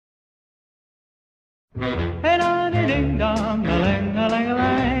Hey, da ding dong, a ling a ling a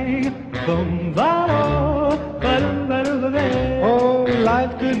ling, boom ba do, ba doo ba doo ba ba. Oh,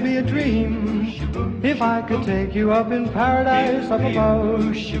 life could be a dream if I could take you up in paradise up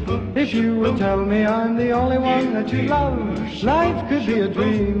above. If you would tell me I'm the only one that you love, life could be a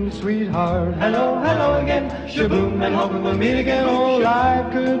dream, sweetheart. Hello, hello again, shaboom, and hoping we'll meet again. Oh,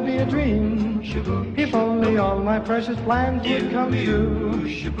 life could be a dream if only all my precious plans would come true.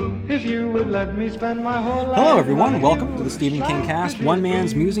 If you would let me spend my whole life. Hello, everyone. Welcome to the Stephen King Cast, one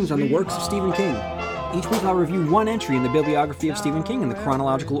man's musings on the works of Stephen King. Each week I'll review one entry in the bibliography of Stephen King in the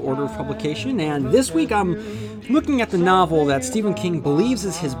chronological order of publication, and this week I'm looking at the novel that Stephen King believes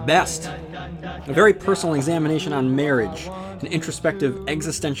is his best. A very personal examination on marriage, an introspective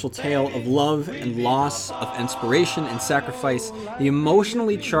existential tale of love and loss, of inspiration and sacrifice, the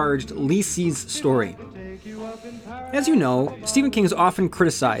emotionally charged Lisey's story. As you know, Stephen King is often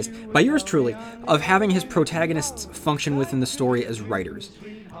criticized, by yours truly, of having his protagonists function within the story as writers.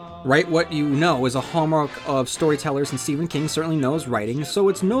 Write what you know is a hallmark of storytellers, and Stephen King certainly knows writing, so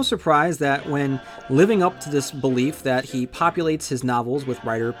it's no surprise that when living up to this belief that he populates his novels with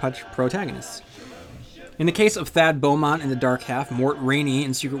writer protagonists. In the case of Thad Beaumont in The Dark Half, Mort Rainey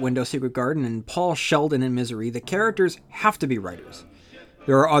in Secret Window, Secret Garden, and Paul Sheldon in Misery, the characters have to be writers.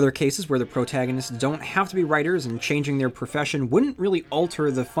 There are other cases where the protagonists don't have to be writers, and changing their profession wouldn't really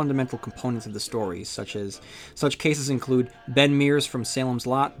alter the fundamental components of the story. Such cases include Ben Mears from Salem's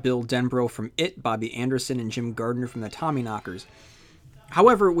Lot, Bill Denbrough from It, Bobby Anderson, and Jim Gardner from the Tommyknockers.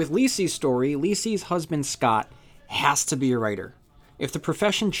 However, with Lisey's story, Lisey's husband Scott has to be a writer. If the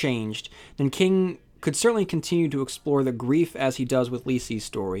profession changed, then King could certainly continue to explore the grief as he does with Lisey's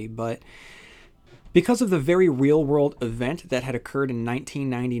story, but because of the very real-world event that had occurred in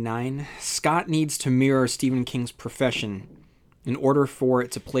 1999, Scott needs to mirror Stephen King's profession in order for it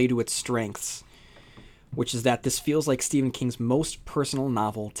to play to its strengths, which is that this feels like Stephen King's most personal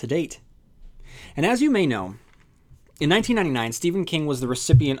novel to date. And as you may know, in 1999, Stephen King was the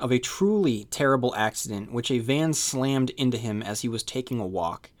recipient of a truly terrible accident, which a van slammed into him as he was taking a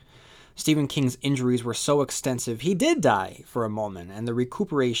walk. Stephen King's injuries were so extensive, he did die for a moment, and the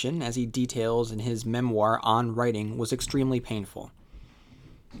recuperation, as he details in his memoir On Writing, was extremely painful.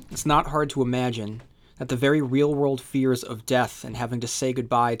 It's not hard to imagine that the very real-world fears of death and having to say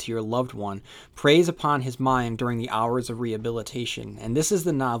goodbye to your loved one preys upon his mind during the hours of rehabilitation, and this is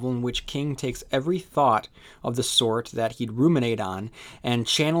the novel in which King takes every thought of the sort that he'd ruminate on and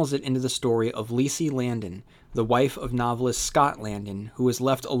channels it into the story of Lisey Landon, the wife of novelist Scott Landon, who was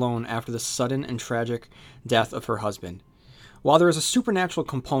left alone after the sudden and tragic death of her husband. While there is a supernatural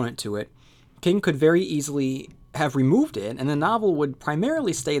component to it, King could very easily have removed it, and the novel would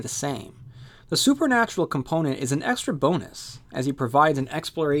primarily stay the same. The supernatural component is an extra bonus, as he provides an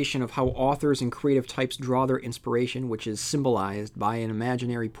exploration of how authors and creative types draw their inspiration, which is symbolized by an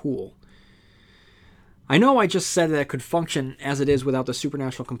imaginary pool. I know I just said that it could function as it is without the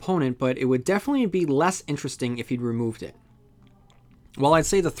supernatural component, but it would definitely be less interesting if he'd removed it. While I'd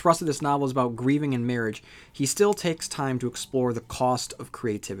say the thrust of this novel is about grieving and marriage, he still takes time to explore the cost of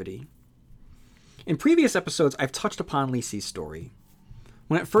creativity. In previous episodes, I've touched upon Lisey's story.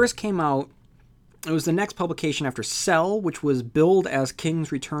 When it first came out, it was the next publication after Cell, which was billed as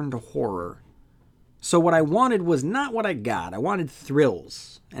King's return to horror. So what I wanted was not what I got. I wanted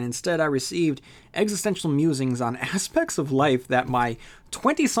thrills, and instead I received existential musings on aspects of life that my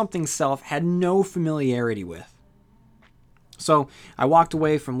 20-something self had no familiarity with. So I walked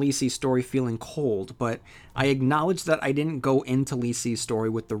away from Lisey's story feeling cold, but I acknowledged that I didn't go into Lisey's story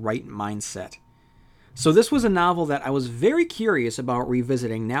with the right mindset. So this was a novel that I was very curious about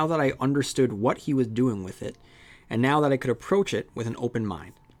revisiting now that I understood what he was doing with it, and now that I could approach it with an open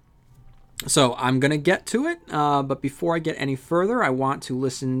mind. So I'm going to get to it, but before I get any further, I want to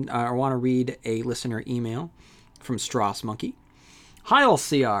read a listener email from Strauss Monkey. Hi,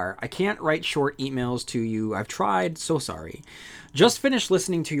 LCR. I can't write short emails to you. I've tried, so sorry. Just finished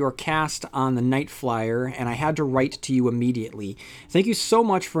listening to your cast on the Night Flyer, and I had to write to you immediately. Thank you so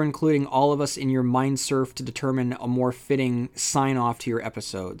much for including all of us in your mind surf to determine a more fitting sign-off to your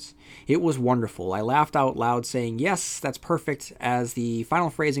episodes. It was wonderful. I laughed out loud saying, yes, that's perfect, as the final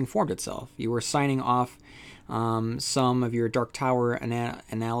phrasing formed itself. You were signing off some of your Dark Tower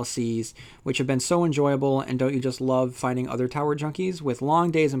analyses, which have been so enjoyable, and don't you just love finding other tower junkies with long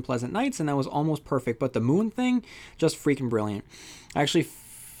days and pleasant nights? And that was almost perfect, but the moon thing, just freaking brilliant. I actually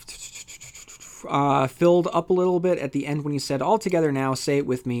filled up a little bit at the end when you said, all together now, say it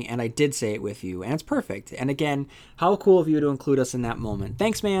with me, and I did say it with you, and it's perfect. And again, how cool of you to include us in that moment.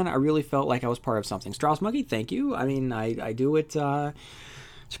 Thanks, man. I really felt like I was part of something. Strauss Monkey, thank you. I mean, I do it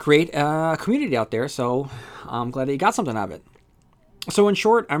to create a community out there. So I'm glad that you got something out of it. So in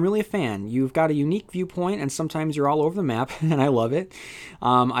short, I'm really a fan. You've got a unique viewpoint, and sometimes you're all over the map, and I love it.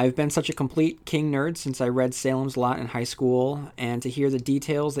 I've been such a complete King nerd since I read Salem's Lot in high school, and to hear the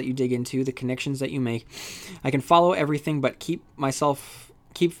details that you dig into, the connections that you make, I can follow everything but keep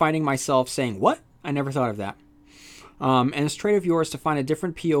finding myself saying, what? I never thought of that. And this trait of yours to find a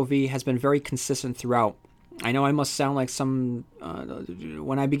different POV has been very consistent throughout. I know I must sound like some...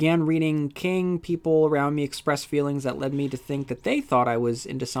 when I began reading King, people around me expressed feelings that led me to think that they thought I was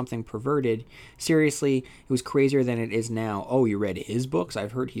into something perverted. Seriously, it was crazier than it is now. Oh, you read his books?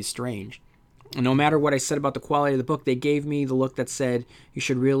 I've heard he's strange. And no matter what I said about the quality of the book, they gave me the look that said, you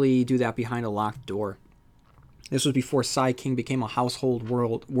should really do that behind a locked door. This was before Cy King became a household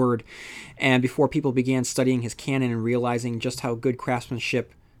word, and before people began studying his canon and realizing just how good craftsman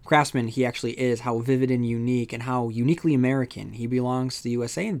he actually is, how vivid and unique, and how uniquely American. He belongs to the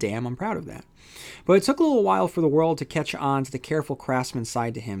USA, and damn, I'm proud of that. But it took a little while for the world to catch on to the careful craftsman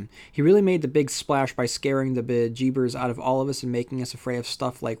side to him. He really made the big splash by scaring the bejeebers out of all of us and making us afraid of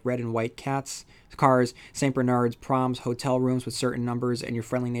stuff like red and white cats, cars, St. Bernards, proms, hotel rooms with certain numbers, and your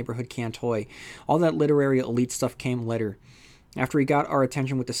friendly neighborhood canned toy. All that literary elite stuff came later. After he got our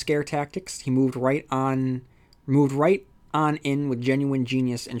attention with the scare tactics, he moved right on in with genuine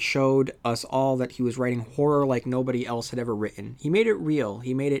genius and showed us all that he was writing horror like nobody else had ever written. He made it real.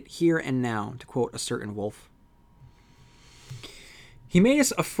 He made it here and now, to quote a certain wolf. He made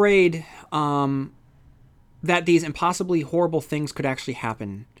us afraid that these impossibly horrible things could actually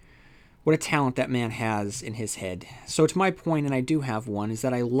happen. What a talent that man has in his head. So to my point, and I do have one, is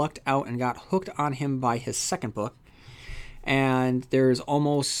that I lucked out and got hooked on him by his second book. And there's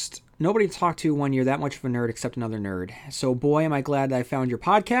almost nobody to talk to when you're that much of a nerd except another nerd. So boy, am I glad that I found your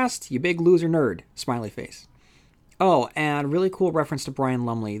podcast, you big loser nerd. Smiley face. Oh, and a really cool reference to Brian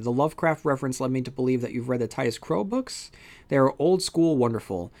Lumley. The Lovecraft reference led me to believe that you've read the Titus Crow books. They are old school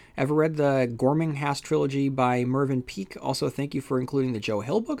wonderful. Ever read the Gorminghast trilogy by Mervyn Peake? Also, thank you for including the Joe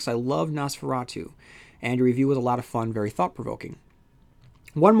Hill books. I love Nosferatu. And your review was a lot of fun, very thought-provoking.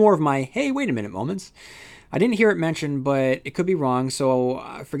 One more of my, hey, wait a minute moments. I didn't hear it mentioned, but it could be wrong,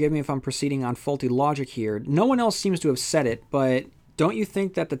 so forgive me if I'm proceeding on faulty logic here. No one else seems to have said it, but don't you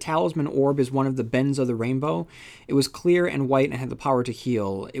think that the talisman orb is one of the bends of the rainbow? It was clear and white and had the power to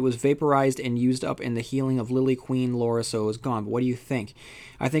heal. It was vaporized and used up in the healing of Lily Queen Laura, so it was gone. But what do you think?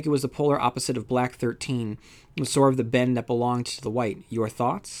 I think it was the polar opposite of Black 13. It was sort of the bend that belonged to the white. Your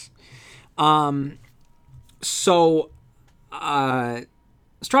thoughts?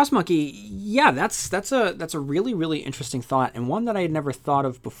 Straws Monkey, yeah, that's a really, really interesting thought, and one that I had never thought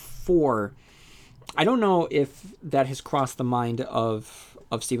of before. I don't know if that has crossed the mind of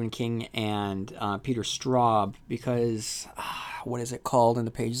Stephen King and Peter Straub, because what is it called in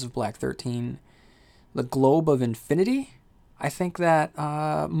the pages of Black 13? The Globe of Infinity, I think that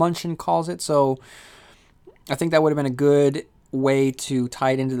Munchin calls it. So I think that would have been a good way to tie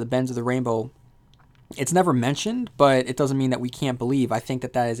it into the bends of the rainbow. It's never mentioned, but it doesn't mean that we can't believe. I think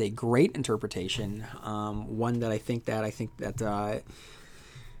that is a great interpretation. One that I think that I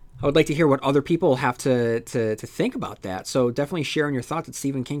would like to hear what other people have to think about that. So definitely sharing your thoughts at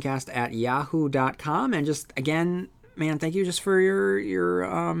StephenKingcast@yahoo.com. And just, again, man, thank you just for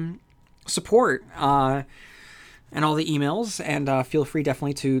your support and all the emails. And feel free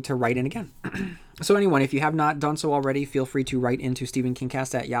definitely to write in again. So anyone, if you have not done so already, feel free to write into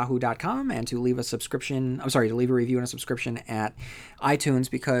StephenKingcast@yahoo.com and to leave a review and a subscription at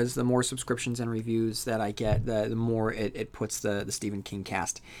iTunes, because the more subscriptions and reviews that I get, the more it puts the Stephen King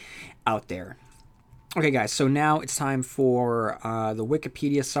Cast out there. Okay, guys, so now it's time for the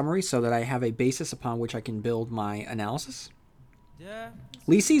Wikipedia summary so that I have a basis upon which I can build my analysis.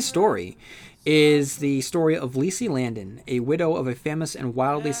 Lisey's story is the story of Lisey Landon, a widow of a famous and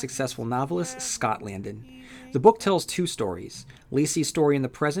wildly successful novelist, Scott Landon. The book tells two stories, Lisey's story in the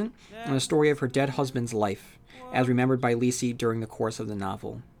present and the story of her dead husband's life, as remembered by Lisey during the course of the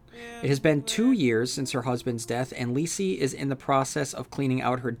novel. It has been 2 years since her husband's death, and Lisey is in the process of cleaning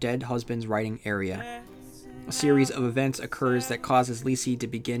out her dead husband's writing area. A series of events occurs that causes Lisey to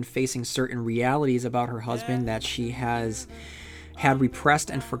begin facing certain realities about her husband that she had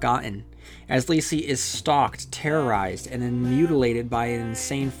repressed and forgotten. As Lisey is stalked, terrorized, and then mutilated by an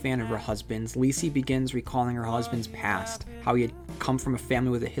insane fan of her husband's, Lisey begins recalling her husband's past, how he had come from a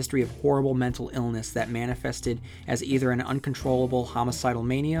family with a history of horrible mental illness that manifested as either an uncontrollable homicidal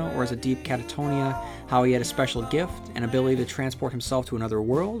mania or as a deep catatonia, how he had a special gift, an ability to transport himself to another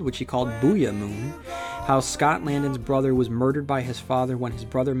world, which he called Booyah Moon, how Scott Landon's brother was murdered by his father when his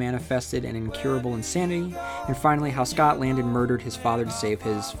brother manifested an incurable insanity, and finally how Scott Landon murdered his father to save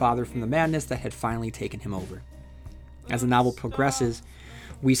his father from the madness that had finally taken him over. As the novel progresses,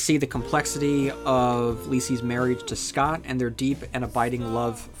 we see the complexity of Lisey's marriage to Scott and their deep and abiding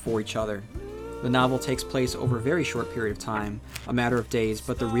love for each other. The novel takes place over a very short period of time, a matter of days,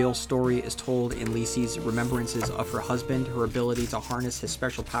 but the real story is told in Lisey's remembrances of her husband, her ability to harness his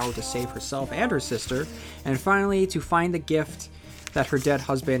special power to save herself and her sister, and finally to find the gift that her dead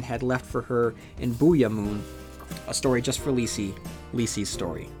husband had left for her in Booyah Moon, a story just for Lisey's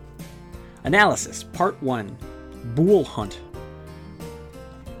story. Analysis, Part 1, Bool Hunt.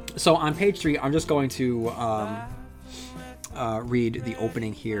 So on page 3, I'm just going to read the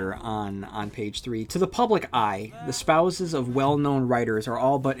opening here on page 3. To the public eye, the spouses of well-known writers are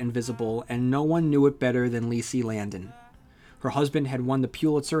all but invisible, and no one knew it better than Lisey Landon. Her husband had won the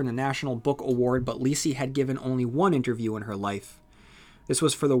Pulitzer and the National Book Award, but Lisey had given only one interview in her life. This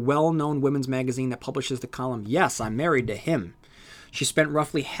was for the well-known women's magazine that publishes the column, Yes, I'm Married to Him. She spent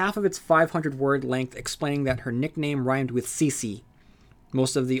roughly half of its 500-word length explaining that her nickname rhymed with Cece.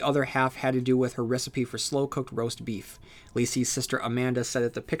 Most of the other half had to do with her recipe for slow-cooked roast beef. Lisey's sister Amanda said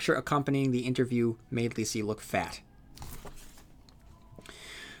that the picture accompanying the interview made Lisey look fat.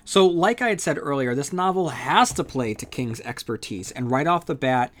 So, like I had said earlier, this novel has to play to King's expertise, and right off the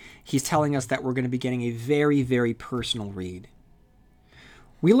bat, he's telling us that we're going to be getting a very, very personal read.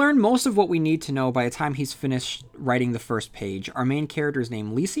 We learn most of what we need to know by the time he's finished writing the first page. Our main character is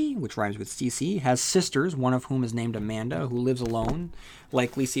named Lisey, which rhymes with Cece, has sisters, one of whom is named Amanda, who lives alone,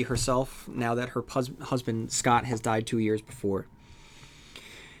 like Lisey herself, now that her husband Scott has died 2 years before.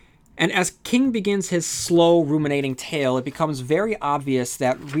 And as King begins his slow, ruminating tale, it becomes very obvious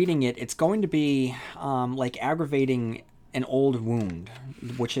that reading it, it's going to be like aggravating an old wound,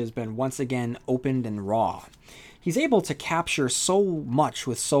 which has been once again opened and raw. He's able to capture so much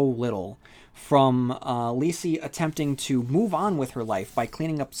with so little, from Lisey attempting to move on with her life by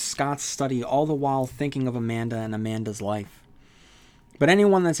cleaning up Scott's study, all the while thinking of Amanda and Amanda's life. But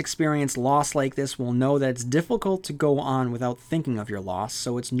anyone that's experienced loss like this will know that it's difficult to go on without thinking of your loss,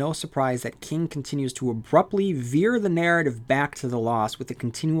 so it's no surprise that King continues to abruptly veer the narrative back to the loss with a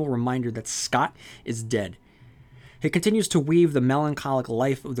continual reminder that Scott is dead. He continues to weave the melancholic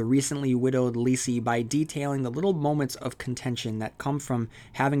life of the recently widowed Lisey by detailing the little moments of contention that come from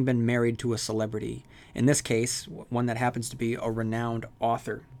having been married to a celebrity. In this case, one that happens to be a renowned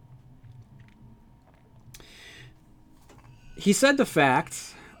author. He said the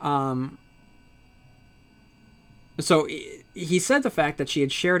fact, he said the fact that she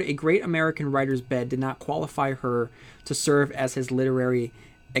had shared a great American writer's bed did not qualify her to serve as his literary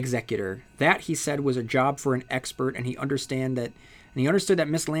executor. That, he said, was a job for an expert, and he understood that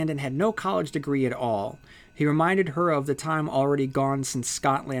Miss Landon had no college degree at all. He reminded her of the time already gone since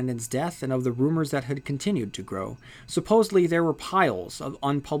Scott Landon's death and of the rumors that had continued to grow. Supposedly there were piles of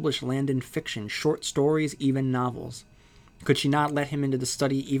unpublished Landon fiction, short stories, even novels. Could she not let him into the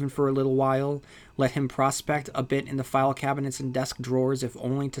study even for a little while? Let him prospect a bit in the file cabinets and desk drawers, if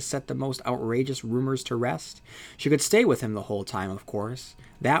only to set the most outrageous rumors to rest? She could stay with him the whole time, of course.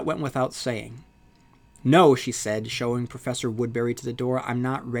 That went without saying. No, she said, showing Professor Woodbury to the door, I'm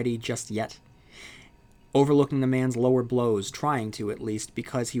not ready just yet. Overlooking the man's lower blows, trying to at least,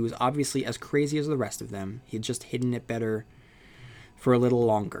 because he was obviously as crazy as the rest of them. He'd just hidden it better for a little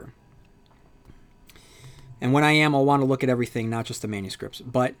longer. And when I am, I'll want to look at everything, not just the manuscripts.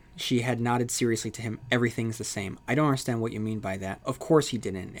 But she had nodded seriously to him. Everything's the same. I don't understand what you mean by that. Of course he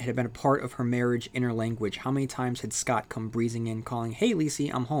didn't. It had been a part of her marriage inner language. How many times had Scott come breezing in, calling, Hey,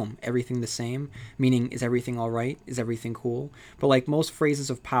 Lisey, I'm home. Everything the same? Meaning, is everything all right? Is everything cool? But like most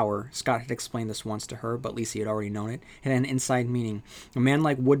phrases of power, Scott had explained this once to her, but Lisey had already known it. It had an inside meaning. A man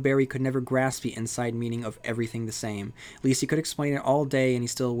like Woodbury could never grasp the inside meaning of everything the same. Lisey could explain it all day and he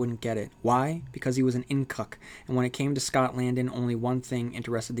still wouldn't get it. Why? Because he was an incuck. And when it came to Scott Landon, only one thing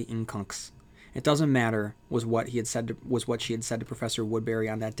interested the inkunks. It doesn't matter was what she had said to Professor Woodbury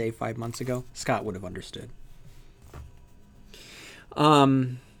on that day 5 months ago. Scott would have understood.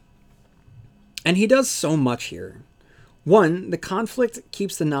 And he does so much here. 1, the conflict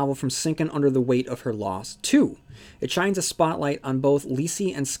keeps the novel from sinking under the weight of her loss. 2, it shines a spotlight on both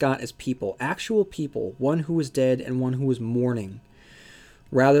Lisey and Scott as people, actual people, one who was dead and one who was mourning.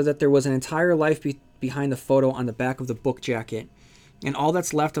 Rather that there was an entire life behind the photo on the back of the book jacket and all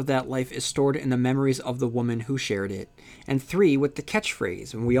that's left of that life is stored in the memories of the woman who shared it. And 3, with the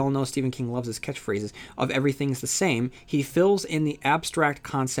catchphrase, and we all know Stephen King loves his catchphrases, of everything's the same, he fills in the abstract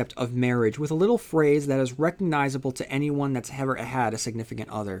concept of marriage with a little phrase that is recognizable to anyone that's ever had a significant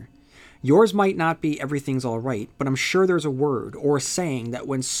other. Yours might not be everything's all right, but I'm sure there's a word or a saying that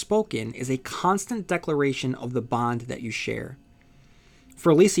when spoken is a constant declaration of the bond that you share.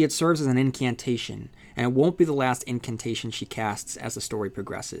 For Lisey, it serves as an incantation, and it won't be the last incantation she casts as the story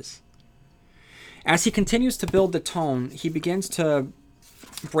progresses. As he continues to build the tone, he begins to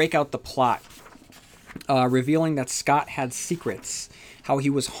break out the plot, revealing that Scott had secrets, how he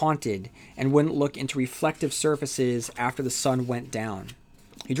was haunted, and wouldn't look into reflective surfaces after the sun went down.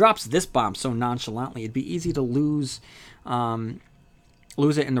 He drops this bomb so nonchalantly, it'd be easy to lose it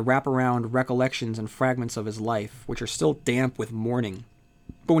in the wraparound recollections and fragments of his life, which are still damp with mourning.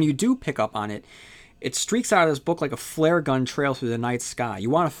 But when you do pick up on it, it streaks out of this book like a flare gun trail through the night sky. You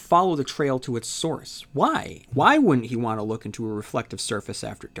want to follow the trail to its source. Why? Why wouldn't he want to look into a reflective surface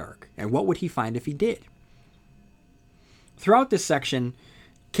after dark? And what would he find if he did? Throughout this section,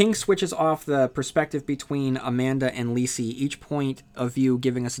 King switches off the perspective between Amanda and Lisey, each point of view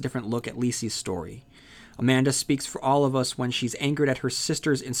giving us a different look at Lisey's story. Amanda speaks for all of us when she's angered at her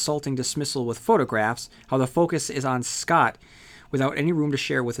sister's insulting dismissal with photographs, how the focus is on Scott without any room to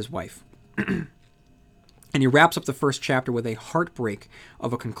share with his wife. And he wraps up the first chapter with a heartbreak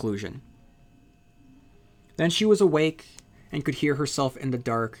of a conclusion. Then she was awake and could hear herself in the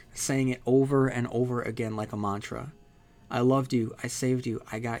dark, saying it over and over again like a mantra. I loved you, I saved you,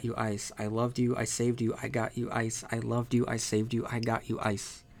 I got you ice. I loved you, I saved you, I got you ice. I loved you, I saved you, I got you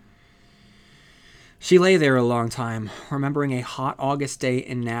ice. She lay there a long time, remembering a hot August day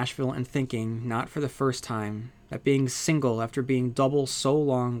in Nashville and thinking, not for the first time, that being single after being double so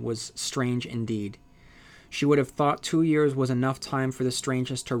long was strange indeed. She would have thought 2 years was enough time for the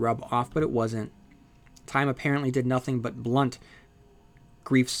strangeness to rub off, but it wasn't. Time apparently did nothing but blunt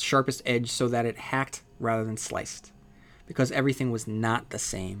grief's sharpest edge so that it hacked rather than sliced. Because everything was not the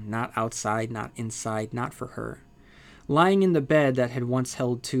same, not outside, not inside, not for her. Lying in the bed that had once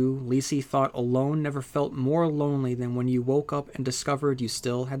held two, Lisey thought alone never felt more lonely than when you woke up and discovered you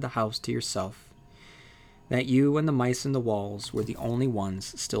still had the house to yourself. That you and the mice in the walls were the only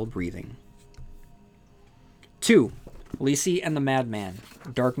ones still breathing. 2. Lisey and the Madman.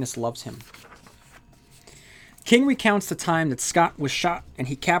 Darkness loves him. King recounts the time that Scott was shot, and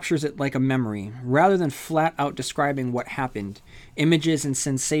he captures it like a memory. Rather than flat out describing what happened, images and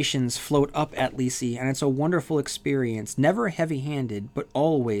sensations float up at Lisey, and it's a wonderful experience, never heavy-handed, but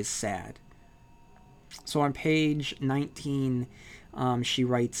always sad. So on page 19, he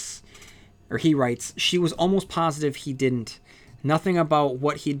writes, she was almost positive he didn't. Nothing about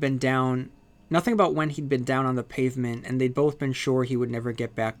when he'd been down on the pavement, and they'd both been sure he would never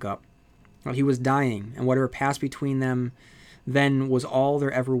get back up. Well, he was dying, and whatever passed between them then was all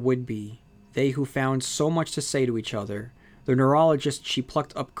there ever would be. They who found so much to say to each other. The neurologist she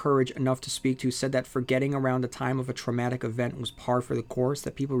plucked up courage enough to speak to said that forgetting around the time of a traumatic event was par for the course,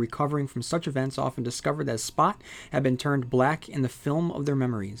 that people recovering from such events often discovered that a spot had been turned black in the film of their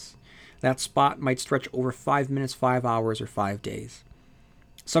memories. That spot might stretch over 5 minutes, 5 hours, or 5 days.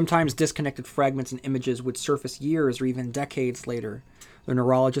 Sometimes disconnected fragments and images would surface years or even decades later. The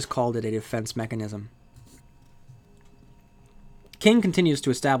neurologist called it a defense mechanism. King continues to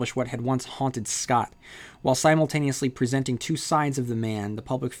establish what had once haunted Scott, while simultaneously presenting two sides of the man, the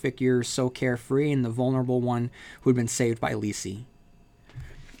public figure so carefree and the vulnerable one who had been saved by Lisey.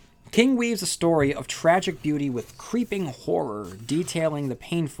 King weaves a story of tragic beauty with creeping horror, detailing the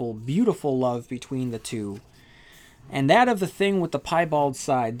painful, beautiful love between the two, and that of the thing with the piebald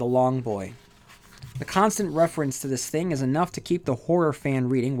side, the long boy. The constant reference to this thing is enough to keep the horror fan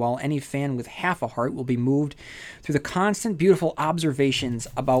reading, while any fan with half a heart will be moved through the constant beautiful observations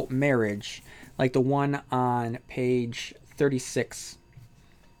about marriage, like the one on page 36.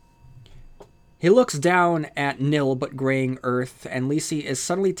 He looks down at nil but graying earth, and Lisey is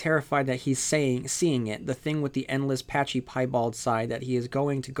suddenly terrified that he's seeing it, the thing with the endless patchy piebald side, that he is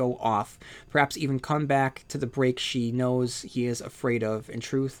going to go off, perhaps even come back to the break she knows he is afraid of. In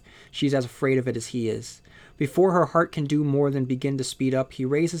truth, she's as afraid of it as he is. Before her heart can do more than begin to speed up, he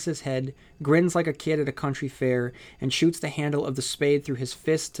raises his head, grins like a kid at a country fair, and shoots the handle of the spade through his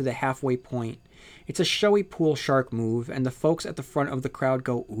fist to the halfway point. It's a showy pool shark move, and the folks at the front of the crowd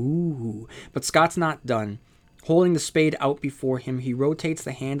go, ooh, but Scott's not done. Holding the spade out before him, he rotates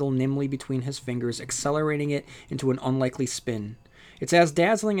the handle nimbly between his fingers, accelerating it into an unlikely spin. It's as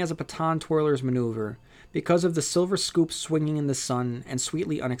dazzling as a baton twirler's maneuver, because of the silver scoop swinging in the sun, and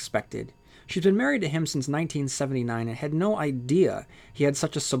sweetly unexpected. She's been married to him since 1979 and had no idea he had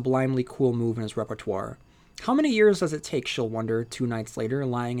such a sublimely cool move in his repertoire. How many years does it take, she'll wonder, 2 nights later,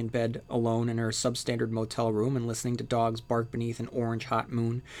 lying in bed alone in her substandard motel room and listening to dogs bark beneath an orange-hot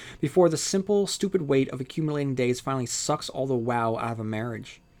moon, before the simple, stupid weight of accumulating days finally sucks all the wow out of a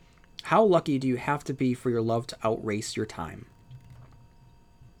marriage? How lucky do you have to be for your love to outrace your time?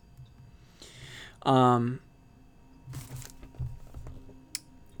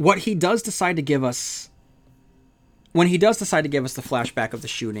 When he does decide to give us the flashback of the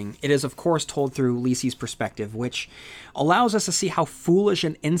shooting, it is of course told through Lisey's perspective, which allows us to see how foolish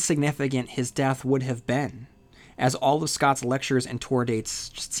and insignificant his death would have been, as all of Scott's lectures and tour dates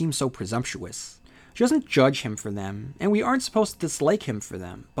just seem so presumptuous. She doesn't judge him for them, and we aren't supposed to dislike him for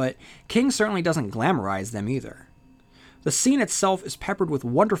them, but King certainly doesn't glamorize them either. The scene itself is peppered with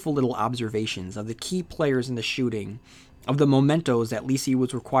wonderful little observations of the key players in the shooting, of the mementos that Lisey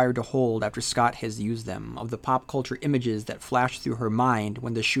was required to hold after Scott has used them, of the pop culture images that flash through her mind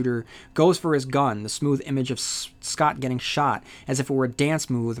when the shooter goes for his gun, the smooth image of Scott getting shot as if it were a dance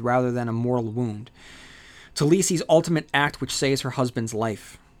move rather than a mortal wound, to Lisey's ultimate act which saves her husband's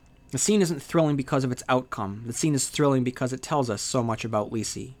life. The scene isn't thrilling because of its outcome. The scene is thrilling because it tells us so much about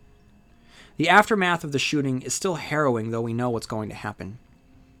Lisey. The aftermath of the shooting is still harrowing, though we know what's going to happen.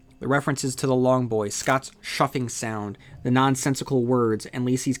 The references to the long boy, Scott's shuffing sound, the nonsensical words, and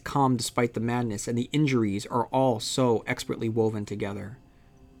Lisey's calm despite the madness, and the injuries are all so expertly woven together.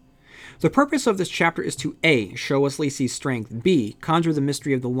 The purpose of this chapter is to A. show us Lisey's strength, B. conjure the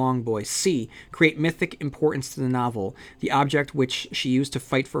mystery of the long boy, C. create mythic importance to the novel, the object which she used to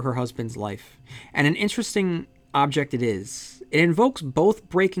fight for her husband's life. And an interesting object it is. It invokes both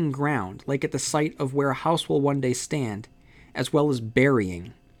breaking ground, like at the site of where a house will one day stand, as well as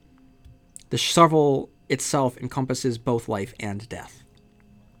burying. The shovel itself encompasses both life and death.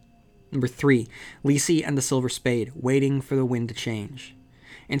 Number 3, Lisey and the silver spade, waiting for the wind to change.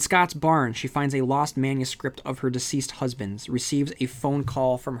 In Scott's barn, she finds a lost manuscript of her deceased husband's, receives a phone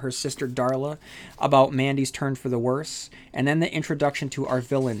call from her sister Darla about Mandy's turn for the worse, and then the introduction to our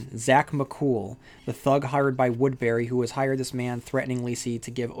villain, Zach McCool, the thug hired by Woodbury, who has hired this man threatening Lisey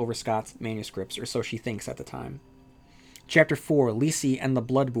to give over Scott's manuscripts, or so she thinks at the time. Chapter 4, Lisey and the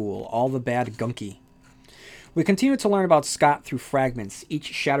Blood Bool, all the bad gunky. We continue to learn about Scott through fragments, each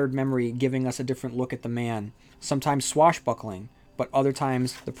shattered memory giving us a different look at the man, sometimes swashbuckling, but other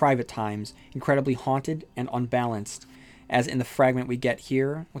times, the private times, incredibly haunted and unbalanced, as in the fragment we get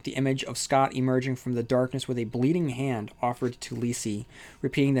here, with the image of Scott emerging from the darkness with a bleeding hand offered to Lisey,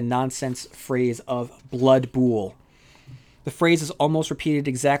 repeating the nonsense phrase of Blood Bool. The phrase is almost repeated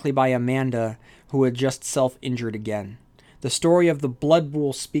exactly by Amanda, who had just self-injured again. The story of the Blood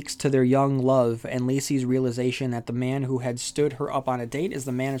Bool speaks to their young love and Lisey's realization that the man who had stood her up on a date is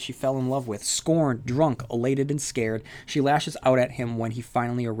the man that she fell in love with. Scorned, drunk, elated, and scared, she lashes out at him when he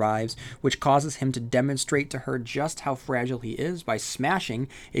finally arrives, which causes him to demonstrate to her just how fragile he is by smashing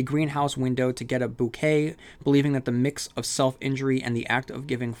a greenhouse window to get a bouquet, believing that the mix of self-injury and the act of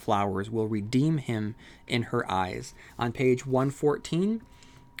giving flowers will redeem him in her eyes. On page 114,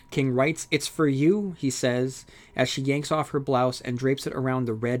 King writes, "It's for you," he says, as she yanks off her blouse and drapes it around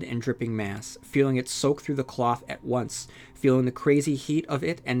the red and dripping mass, feeling it soak through the cloth at once, feeling the crazy heat of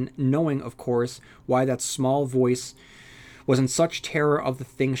it, and knowing, of course, why that small voice was in such terror of the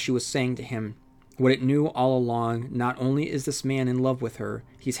things she was saying to him. What it knew all along, not only is this man in love with her,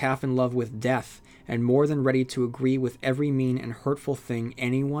 he's half in love with death, and more than ready to agree with every mean and hurtful thing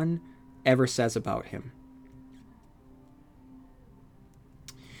anyone ever says about him.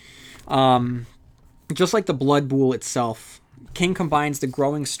 Just like the Blood Bool itself, King combines the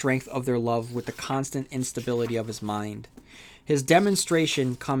growing strength of their love with the constant instability of his mind. His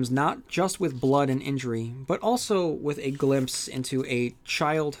demonstration comes not just with blood and injury, but also with a glimpse into a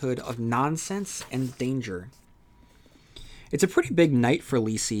childhood of nonsense and danger. It's a pretty big night for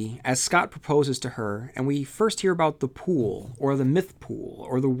Lisey, as Scott proposes to her, and we first hear about the pool, or the myth pool,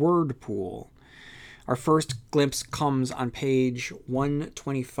 or the word pool. Our first glimpse comes on page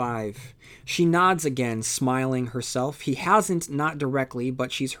 125. She nods again, smiling herself. He hasn't, not directly,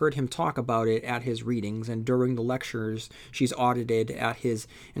 but she's heard him talk about it at his readings, and during the lectures she's audited at his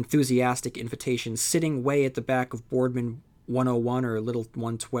enthusiastic invitation, sitting way at the back of Boardman 101 or Little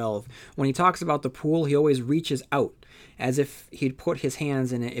 112. When he talks about the pool, he always reaches out, as if he'd put his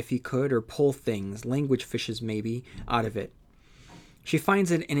hands in it if he could, or pull things, language fishes maybe, out of it. She finds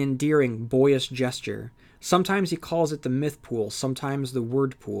it an endearing, boyish gesture. Sometimes he calls it the myth pool, sometimes the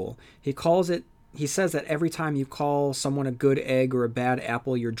word pool. He calls it he says that every time you call someone a good egg or a bad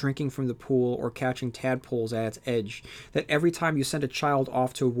apple, you're drinking from the pool or catching tadpoles at its edge. That every time you send a child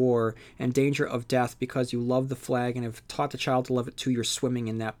off to war and danger of death because you love the flag and have taught the child to love it too, you're swimming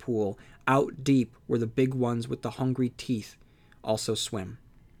in that pool, out deep where the big ones with the hungry teeth also swim.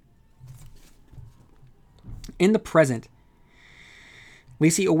 In the present,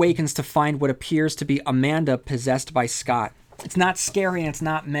 Lisey awakens to find what appears to be Amanda possessed by Scott. It's not scary and it's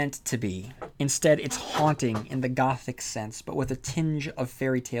not meant to be. Instead, it's haunting in the gothic sense, but with a tinge of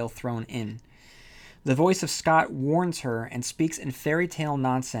fairy tale thrown in. The voice of Scott warns her and speaks in fairy tale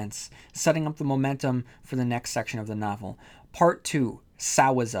nonsense, setting up the momentum for the next section of the novel. Part 2,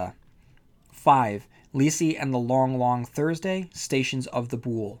 Sawaza. 5, Lisey and the Long Long Thursday, Stations of the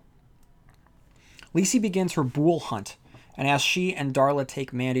Bool. Lisey begins her Bool hunt, and as she and Darla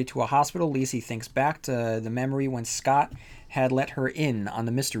take Mandy to a hospital, Lisey thinks back to the memory when Scott had let her in on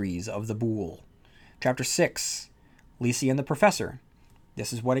the mysteries of the Bool. Chapter 6, Lisey and the Professor.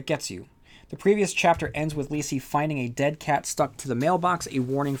 This is what it gets you. The previous chapter ends with Lisey finding a dead cat stuck to the mailbox, a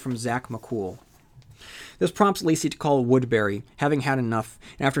warning from Zach McCool. This prompts Lisey to call Woodbury, having had enough,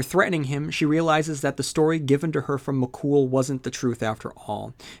 and after threatening him, she realizes that the story given to her from McCool wasn't the truth after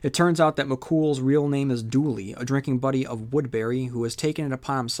all. It turns out that McCool's real name is Dooley, a drinking buddy of Woodbury who has taken it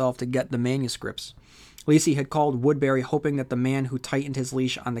upon himself to get the manuscripts. Lisey had called Woodbury hoping that the man who tightened his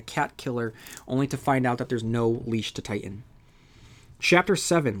leash on the cat killer, only to find out that there's no leash to tighten. Chapter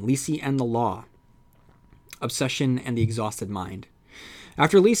 7, Lisey and the Law. Obsession and the Exhausted Mind.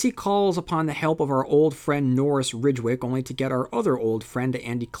 After Lisey calls upon the help of our old friend Norris Ridgwick, only to get our other old friend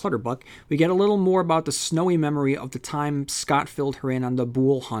Andy Clutterbuck, we get a little more about the snowy memory of the time Scott filled her in on the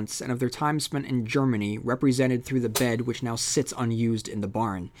Bool hunts and of their time spent in Germany, represented through the bed which now sits unused in the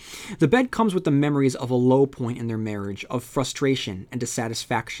barn. The bed comes with the memories of a low point in their marriage, of frustration and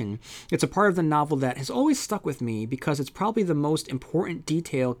dissatisfaction. It's a part of the novel that has always stuck with me because it's probably the most important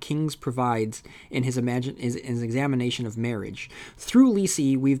detail Kings provides in his examination of marriage. Through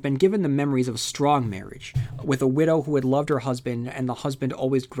Lisey, we've been given the memories of a strong marriage, with a widow who had loved her husband and the husband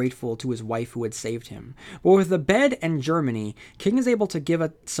always grateful to his wife who had saved him. But with the bed and Germany, King is able to give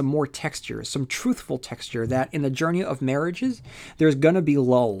it some more texture, some truthful texture that in the journey of marriages, there's gonna be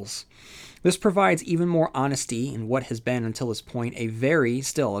lulls. This provides even more honesty in what has been until this point a very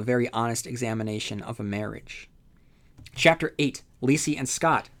honest examination of a marriage. Chapter 8, Lisey and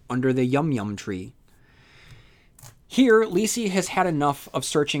Scott, Under the Yum Yum Tree. Here, Lisey has had enough of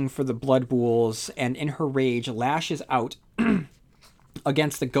searching for the blood bools and in her rage lashes out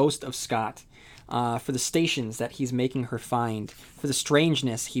against the ghost of Scott for the stations that he's making her find, for the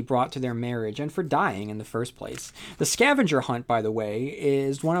strangeness he brought to their marriage, and for dying in the first place. The scavenger hunt, by the way,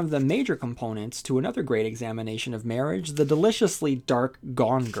 is one of the major components to another great examination of marriage, the deliciously dark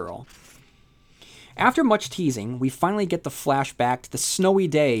Gone Girl. After much teasing, we finally get the flashback to the snowy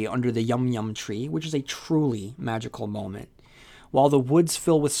day under the Yum Yum Tree, which is a truly magical moment. While the woods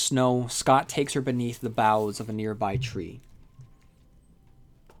fill with snow, Scott takes her beneath the boughs of a nearby tree.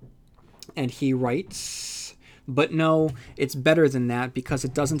 And he writes, "But no, it's better than that because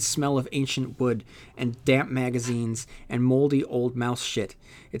it doesn't smell of ancient wood and damp magazines and moldy old mouse shit.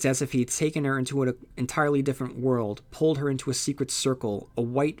 It's as if he'd taken her into an entirely different world, pulled her into a secret circle, a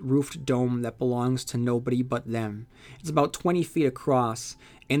white-roofed dome that belongs to nobody but them. It's about 20 feet across.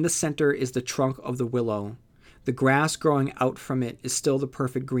 In the center is the trunk of the willow. The grass growing out from it is still the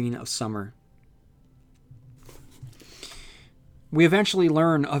perfect green of summer." We eventually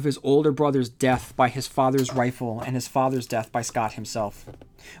learn of his older brother's death by his father's rifle and his father's death by Scott himself.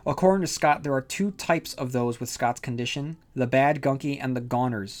 According to Scott, there are two types of those with Scott's condition, the bad gunky and the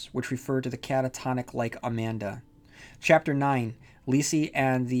goners, which refer to the catatonic like Amanda. Chapter 9, Lisey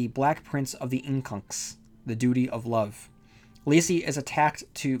and the Black Prince of the Inkunks, the duty of love. Lisey is attacked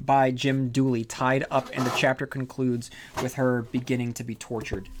by Jim Dooley, tied up, and the chapter concludes with her beginning to be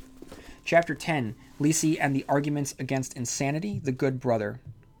tortured. Chapter 10, Lisey and the Arguments Against Insanity, the Good Brother.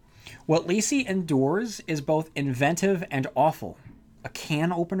 What Lisey endures is both inventive and awful. A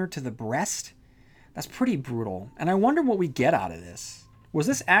can opener to the breast? That's pretty brutal, and I wonder what we get out of this. Was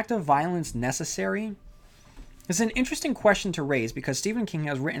this act of violence necessary? It's an interesting question to raise because Stephen King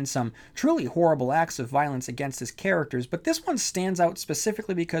has written some truly horrible acts of violence against his characters, but this one stands out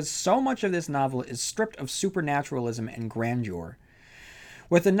specifically because so much of this novel is stripped of supernaturalism and grandeur.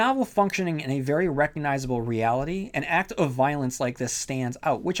 With the novel functioning in a very recognizable reality, an act of violence like this stands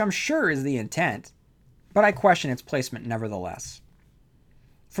out, which I'm sure is the intent, but I question its placement nevertheless.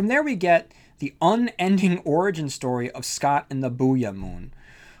 From there we get the unending origin story of Scott and the Booyah Moon,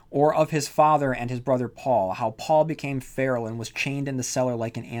 or of his father and his brother Paul, how Paul became feral and was chained in the cellar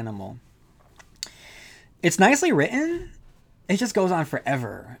like an animal. It's nicely written. It just goes on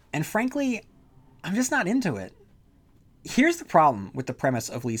forever. And frankly, I'm just not into it. Here's the problem with the premise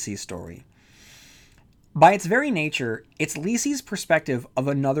of Lisey's story. By its very nature, it's Lisey's perspective of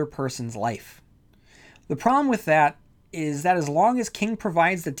another person's life. The problem with that is that as long as King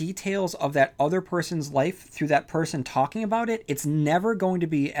provides the details of that other person's life through that person talking about it, it's never going to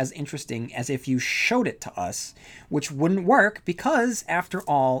be as interesting as if you showed it to us, which wouldn't work because, after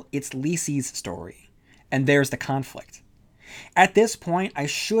all, it's Lisey's story. And there's the conflict. At this point, I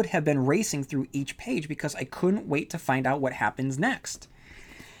should have been racing through each page because I couldn't wait to find out what happens next.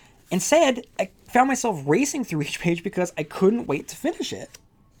 Instead, I found myself racing through each page because I couldn't wait to finish it.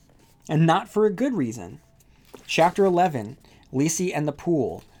 And not for a good reason. Chapter 11, Lisey and the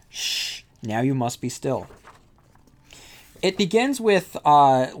Pool. Shh, now you must be still. It begins with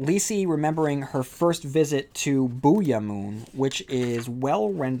Lisey remembering her first visit to Booyah Moon, which is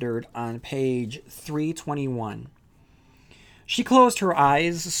well rendered on page 321. She closed her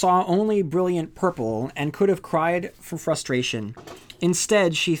eyes, saw only brilliant purple, and could have cried from frustration.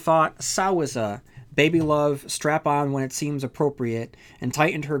 Instead, she thought Sawiza, baby love, strap on when it seems appropriate, and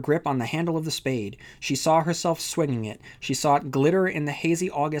tightened her grip on the handle of the spade. She saw herself swinging it. She saw it glitter in the hazy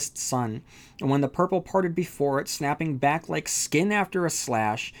August sun, and when the purple parted before it, snapping back like skin after a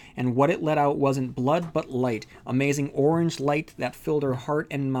slash, and what it let out wasn't blood but light, amazing orange light that filled her heart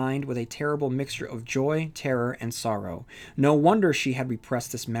and mind with a terrible mixture of joy, terror, and sorrow. No wonder she had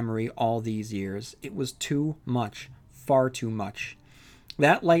repressed this memory all these years. It was too much, far too much.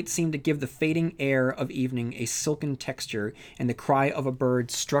 That light seemed to give the fading air of evening a silken texture, and the cry of a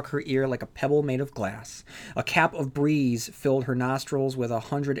bird struck her ear like a pebble made of glass. A cap of breeze filled her nostrils with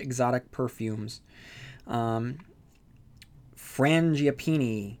 100 exotic perfumes.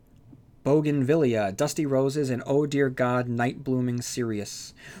 Frangipani, bougainvillea, dusty roses, and oh dear God, night-blooming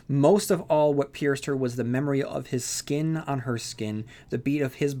cereus. Most of all, what pierced her was the memory of his skin on her skin, the beat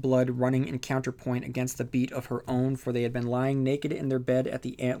of his blood running in counterpoint against the beat of her own, for they had been lying naked in their bed at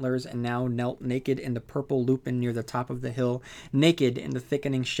the antlers, and now knelt naked in the purple lupin near the top of the hill, naked in the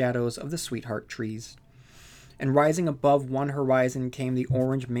thickening shadows of the sweetheart trees. And rising above one horizon came the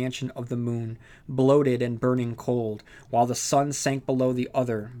orange mansion of the moon, bloated and burning cold, while the sun sank below the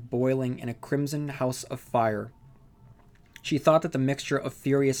other, boiling in a crimson house of fire. She thought that the mixture of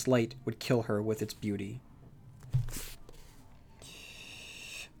furious light would kill her with its beauty.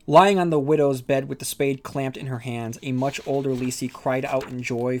 Lying on the widow's bed with the spade clamped in her hands, a much older Lisey cried out in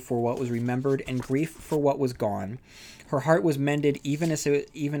joy for what was remembered and grief for what was gone. Her heart was mended even if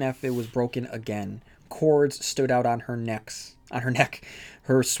it was broken again. Cords stood out on her neck.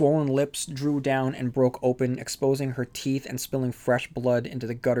 Her swollen lips drew down and broke open, exposing her teeth and spilling fresh blood into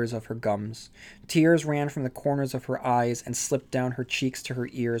the gutters of her gums. Tears ran from the corners of her eyes and slipped down her cheeks to her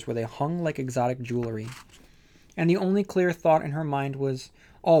ears, where they hung like exotic jewelry. And the only clear thought in her mind was,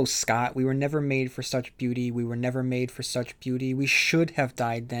 "Oh, Scott, we were never made for such beauty. We were never made for such beauty. We should have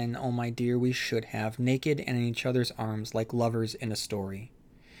died then, oh my dear, we should have, naked and in each other's arms like lovers in a story."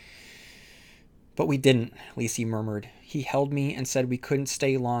 "But we didn't," Lisey murmured. "He held me and said we couldn't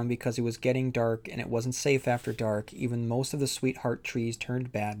stay long because it was getting dark and it wasn't safe after dark. Even most of the sweetheart trees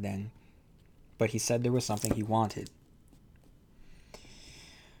turned bad then. But he said there was something he wanted."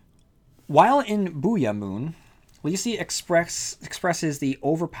 While in Booyah Moon, Lisey expresses the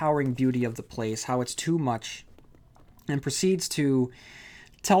overpowering beauty of the place, how it's too much, and proceeds to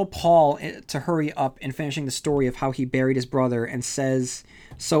tell Paul to hurry up in finishing the story of how he buried his brother, and says,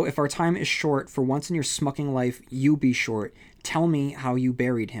 "So if our time is short, for once in your smucking life, you be short. Tell me how you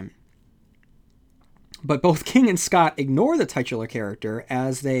buried him." But both King and Scott ignore the titular character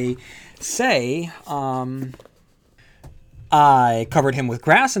as they say, "I covered him with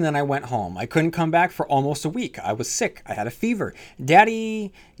grass and then I went home. I couldn't come back for almost a week. I was sick. I had a fever.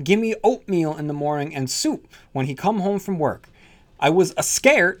 Daddy gimme oatmeal in the morning and soup when he come home from work. I was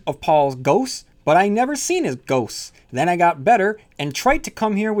scared of Paul's ghost, but I never seen his ghosts. Then I got better and tried to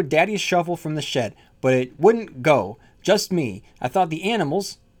come here with Daddy's shovel from the shed, but it wouldn't go. Just me. I thought the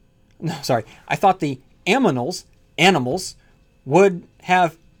animals would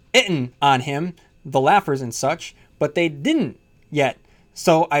have eaten on him, the laughers and such, but they didn't yet.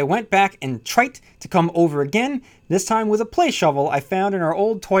 So I went back and tried to come over again, this time with a play shovel I found in our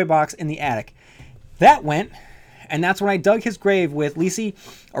old toy box in the attic. That went, and that's when I dug his grave with Lisey,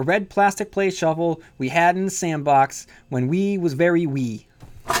 a red plastic play shovel we had in the sandbox when we was very wee."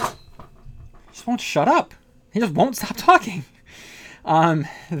 He just won't shut up. He just won't stop talking.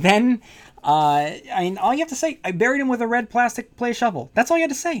 Then all you have to say, "I buried him with a red plastic play shovel." That's all you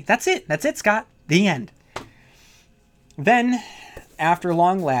have to say. That's it. That's it, Scott. The end. Then, after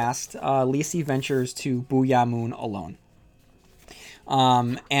long last, Lisi ventures to Booyah Moon alone.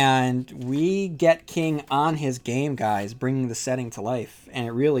 And we get King on his game, guys, bringing the setting to life, and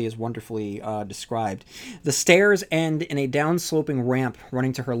it really is wonderfully described. The stairs end in a downsloping ramp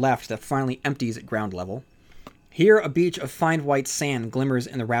running to her left that finally empties at ground level. Here, a beach of fine white sand glimmers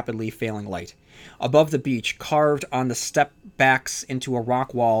in the rapidly failing light. Above the beach, carved on the step backs into a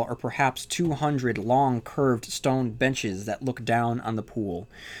rock wall, are perhaps 200 long, curved stone benches that look down on the pool.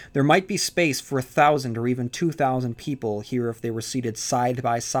 There might be space for 1,000 or even 2,000 people here if they were seated side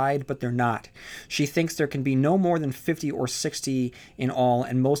by side, but they're not. She thinks there can be no more than 50 or 60 in all,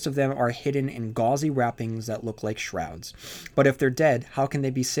 and most of them are hidden in gauzy wrappings that look like shrouds. But if they're dead, how can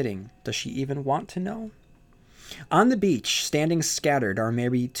they be sitting? Does she even want to know? On the beach, standing scattered, are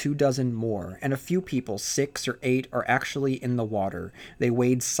maybe 24 more, and a few people, 6 or 8, are actually in the water. They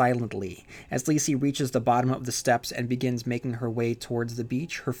wade silently. As Lisi reaches the bottom of the steps and begins making her way towards the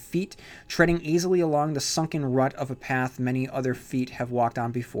beach, her feet treading easily along the sunken rut of a path many other feet have walked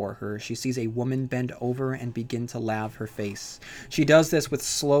on before her, she sees a woman bend over and begin to lave her face. She does this with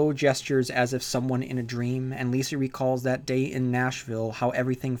slow gestures as if someone in a dream, and Lisi recalls that day in Nashville, how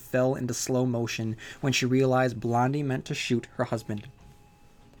everything fell into slow motion when she realized Blondie meant to shoot her husband.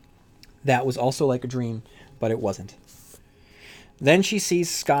 That was also like a dream, but it wasn't. Then she sees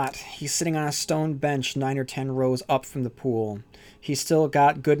Scott. He's sitting on a stone bench 9 or 10 rows up from the pool. He's still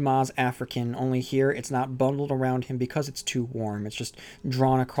got Good Ma's African, only here it's not bundled around him because it's too warm. It's just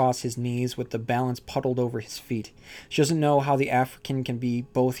drawn across his knees with the balance puddled over his feet. She doesn't know how the African can be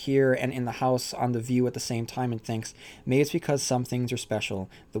both here and in the house on the view at the same time, and thinks maybe it's because some things are special,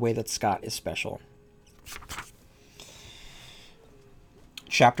 the way that Scott is special.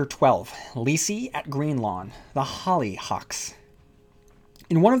 Chapter 12. Lisi at Greenlawn. The Hollyhocks.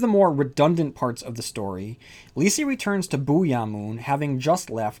 In one of the more redundant parts of the story, Lisi returns to Booyah Moon, having just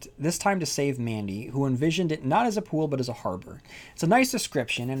left, this time to save Mandy, who envisioned it not as a pool but as a harbor. It's a nice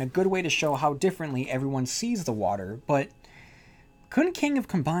description and a good way to show how differently everyone sees the water, but couldn't King have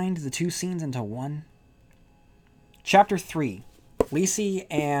combined the two scenes into one? Chapter 3. Lisi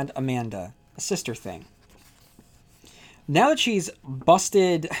and Amanda. A sister thing. Now that she's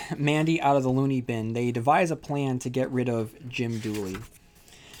busted Mandy out of the loony bin, they devise a plan to get rid of Jim Dooley.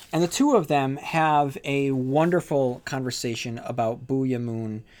 And the two of them have a wonderful conversation about Booyah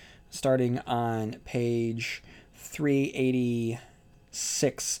Moon, starting on page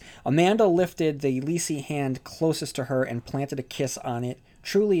 386. Amanda lifted the Lisi hand closest to her and planted a kiss on it.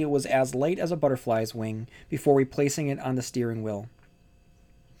 Truly, it was as light as a butterfly's wing, before replacing it on the steering wheel.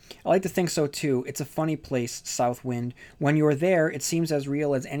 I like to think so too. It's a funny place, Southwind. When you're there, it seems as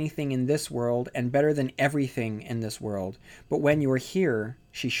real as anything in this world and better than everything in this world. But when you're here,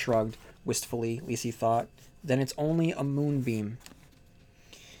 she shrugged wistfully, Lisi thought, then it's only a moonbeam.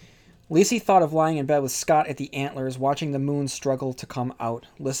 Lisi thought of lying in bed with Scott at the Antlers, watching the moon struggle to come out,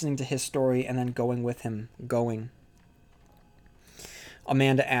 listening to his story and then going with him. Going.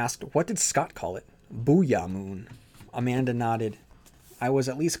 Amanda asked, what did Scott call it? Booyah Moon. Amanda nodded. I was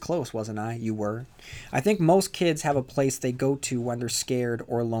at least close, wasn't I? You were. I think most kids have a place they go to when they're scared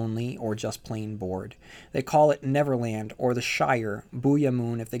or lonely or just plain bored. They call it Neverland or the Shire, Booyah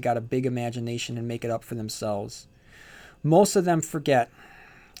Moon if they got a big imagination and make it up for themselves. Most of them forget.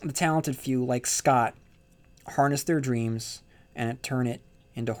 The talented few, like Scott, harness their dreams and turn it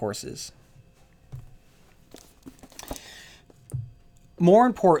into horses. More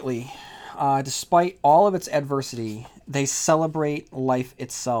importantly, despite all of its adversity, they celebrate life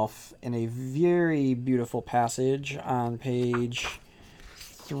itself in a very beautiful passage on page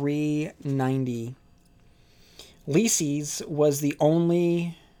 390. Lisi's was the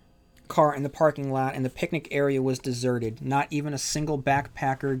only car in the parking lot, and the picnic area was deserted. Not even a single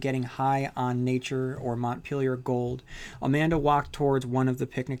backpacker getting high on nature or Montpelier Gold. Amanda walked towards one of the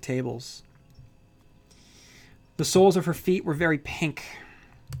picnic tables. The soles of her feet were very pink,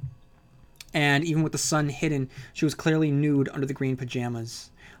 and even with the sun hidden, she was clearly nude under the green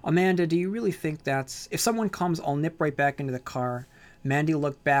pajamas. Amanda, do you really think that's... If someone comes, I'll nip right back into the car. Mandy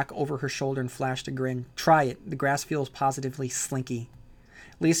looked back over her shoulder and flashed a grin. Try it. The grass feels positively slinky.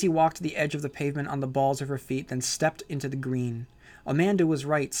 Lisi walked to the edge of the pavement on the balls of her feet, then stepped into the green. Amanda was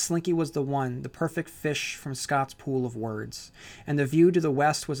right. Slinky was the one, the perfect fish from Scott's pool of words. And the view to the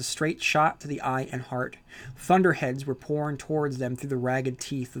west was a straight shot to the eye and heart. Thunderheads were pouring towards them through the ragged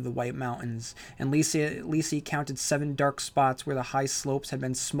teeth of the White Mountains, and Lisi counted 7 dark spots where the high slopes had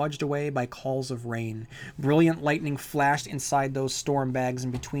been smudged away by calls of rain. Brilliant lightning flashed inside those storm bags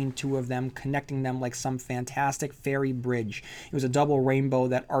and between two of them, connecting them like some fantastic fairy bridge. It was a double rainbow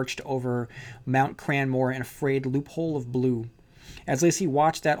that arched over Mount Cranmore in a frayed loophole of blue. As Lacey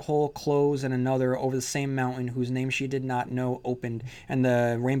watched that hole close and another over the same mountain whose name she did not know opened, and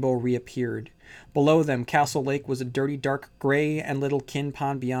the rainbow reappeared. Below them, Castle Lake was a dirty dark gray, and Little Kin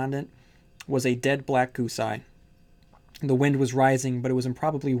Pond beyond it was a dead black goose eye. The wind was rising, but it was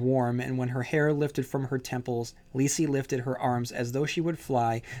improbably warm, and when her hair lifted from her temples, Lacey lifted her arms as though she would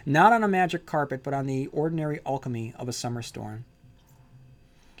fly, not on a magic carpet, but on the ordinary alchemy of a summer storm.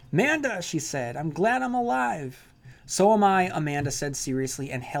 "Amanda," she said, "I'm glad I'm alive." "So am I," Amanda said seriously,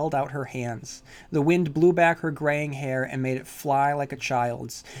 and held out her hands. The wind blew back her graying hair and made it fly like a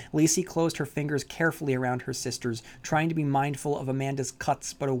child's. Lacey closed her fingers carefully around her sister's, trying to be mindful of Amanda's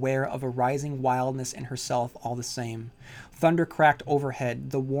cuts, but aware of a rising wildness in herself all the same. Thunder cracked overhead,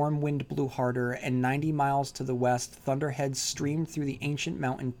 the warm wind blew harder, and 90 miles to the west, thunderheads streamed through the ancient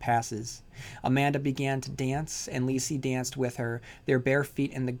mountain passes. Amanda began to dance, and Lacey danced with her, their bare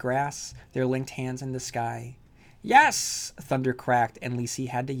feet in the grass, their linked hands in the sky. "Yes!" Thunder cracked, and Lacey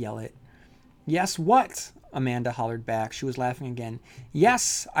had to yell it. "Yes, what?" Amanda hollered back. She was laughing again.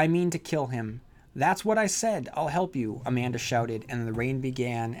 "Yes, I mean to kill him." "That's what I said. I'll help you," Amanda shouted, and the rain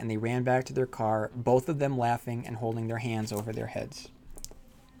began, and they ran back to their car, both of them laughing and holding their hands over their heads.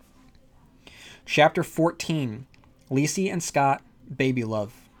 Chapter 14. Lacey and Scott, Baby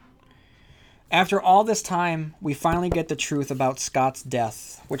Love. After all this time, we finally get the truth about Scott's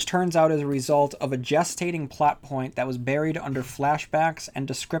death, which turns out as a result of a gestating plot point that was buried under flashbacks and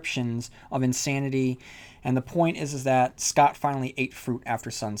descriptions of insanity, and the point is that Scott finally ate fruit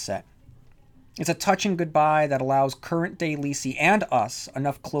after sunset. It's a touching goodbye that allows current-day Lacey and us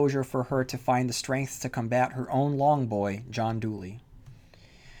enough closure for her to find the strength to combat her own long boy, John Dooley.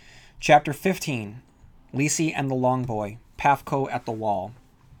 Chapter 15. Lacey and the Long Boy, Pafko at the Wall.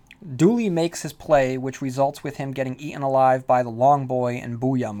 Dooley makes his play, which results with him getting eaten alive by the Long Boy and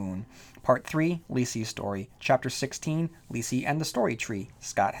Booyah Moon. Part 3, Lacey's story. Chapter 16, Lacey and the Story Tree.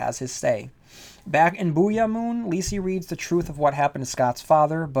 Scott has his say. Back in Booyah Moon, Lacey reads the truth of what happened to Scott's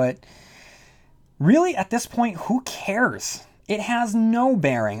father, but really, at this point, who cares? It has no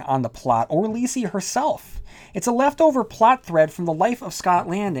bearing on the plot or Lacey herself. It's a leftover plot thread from the life of Scott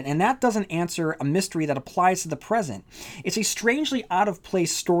Landon, and that doesn't answer a mystery that applies to the present. It's a strangely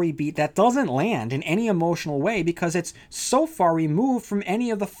out-of-place story beat that doesn't land in any emotional way because it's so far removed from any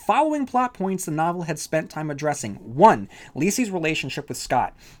of the following plot points the novel had spent time addressing. 1. Lacey's relationship with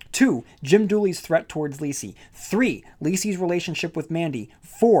Scott. 2. Jim Dooley's threat towards Lacey. 3. Lacey's relationship with Mandy.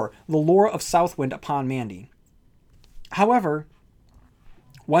 4. The lore of Southwind upon Mandy. However,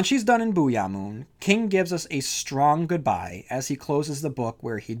 once she's done in Booyah Moon, King gives us a strong goodbye as he closes the book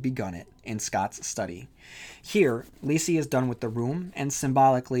where he'd begun it, in Scott's study. Here, Lacey is done with the room and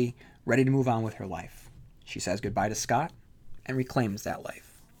symbolically ready to move on with her life. She says goodbye to Scott and reclaims that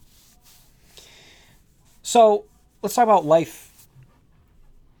life. So, let's talk about life.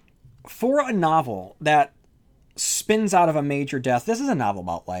 For a novel that spins out of a major death, this is a novel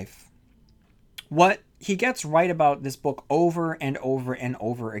about life. What he gets right about this book over and over and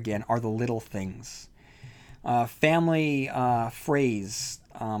over again are the little things. Family phrase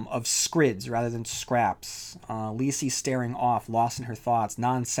of scrids rather than scraps. Lacey staring off, lost in her thoughts.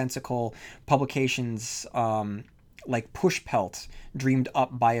 Nonsensical publications like Push Pelt, dreamed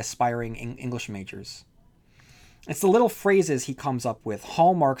up by aspiring English majors. It's the little phrases he comes up with,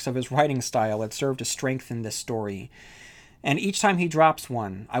 hallmarks of his writing style that serve to strengthen this story. And each time he drops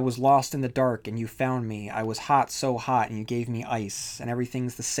one, I was lost in the dark and you found me. I was hot, so hot, and you gave me ice, and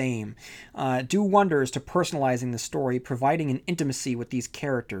everything's the same. Do wonders to personalizing the story, providing an intimacy with these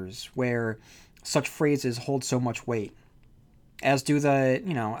characters where such phrases hold so much weight. As do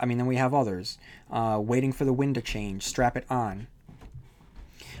then we have others. Waiting for the wind to change, strap it on.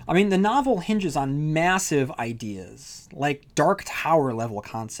 The novel hinges on massive ideas, like Dark Tower level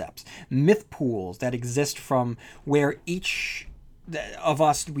concepts, myth pools that exist from where each of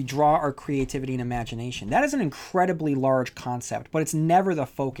us, we draw our creativity and imagination. That is an incredibly large concept, but it's never the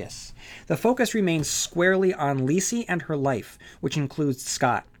focus. The focus remains squarely on Lacey and her life, which includes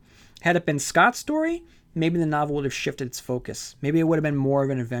Scott. Had it been Scott's story, maybe the novel would have shifted its focus. Maybe it would have been more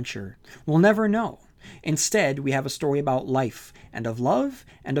of an adventure. We'll never know. Instead, we have a story about life, and of love,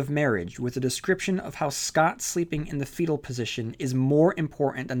 and of marriage, with a description of how Scott sleeping in the fetal position is more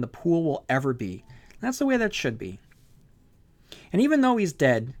important than the pool will ever be. That's the way that should be. And even though he's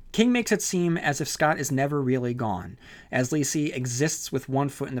dead, King makes it seem as if Scott is never really gone, as Lacey exists with one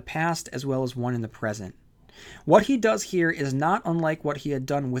foot in the past as well as one in the present. What he does here is not unlike what he had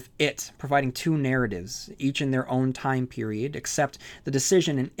done with It, providing two narratives, each in their own time period, except the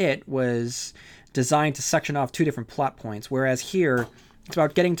decision in It was designed to section off two different plot points, whereas here, it's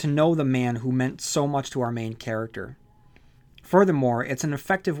about getting to know the man who meant so much to our main character. Furthermore, it's an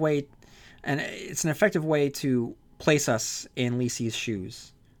effective way to place us in Lisey's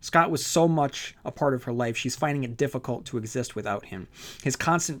shoes. Scott was so much a part of her life, she's finding it difficult to exist without him. His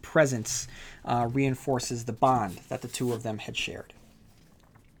constant presence reinforces the bond that the two of them had shared.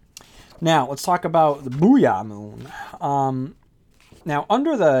 Now, let's talk about the Booyah Moon. Now,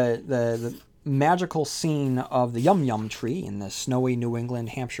 under the magical scene of the Yum Yum Tree in the snowy New England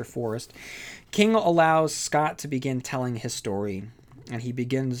Hampshire forest, King allows Scott to begin telling his story, and he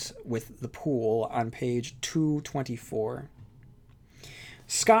begins with the pool on page 224.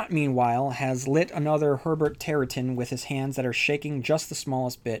 Scott, meanwhile, has lit another Herbert Tarleton with his hands that are shaking just the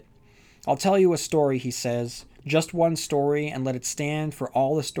smallest bit. "I'll tell you a story," he says, "just one story, and let it stand for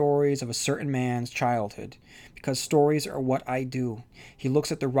all the stories of a certain man's childhood, because stories are what I do." He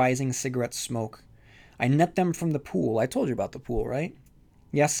looks at the rising cigarette smoke. "I net them from the pool. I told you about the pool, right?"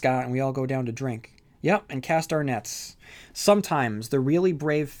 "Yes, Scott, and we all go down to drink." "Yep, and cast our nets. Sometimes the really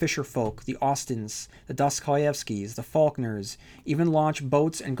brave fisher folk, the Austins, the Dostoyevskys, the Faulkners, even launch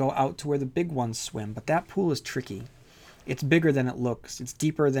boats and go out to where the big ones swim, but that pool is tricky. It's bigger than it looks, it's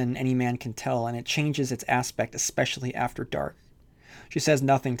deeper than any man can tell, and it changes its aspect, especially after dark." She says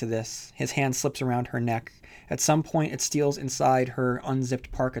nothing to this. His hand slips around her neck. At some point it steals inside her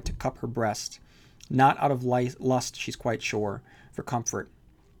unzipped parka to cup her breast. Not out of lust, she's quite sure, for comfort.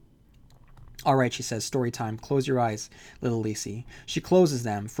 "All right," she says, "story time. Close your eyes, little Lisey." She closes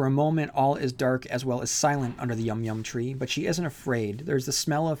them. For a moment all is dark as well as silent under the Yum Yum Tree, but she isn't afraid. There's the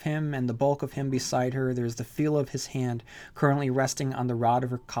smell of him and the bulk of him beside her. There's the feel of his hand currently resting on the rod of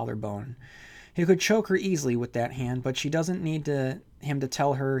her collarbone. He could choke her easily with that hand, but she doesn't need him to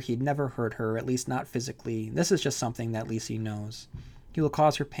tell her he'd never hurt her, at least not physically. This is just something that Lisey knows. He will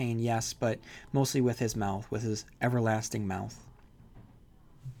cause her pain, yes, but mostly with his mouth, with his everlasting mouth.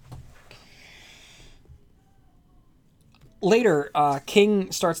 Later,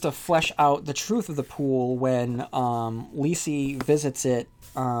 King starts to flesh out the truth of the pool when Lisey visits it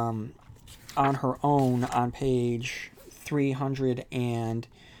on her own on page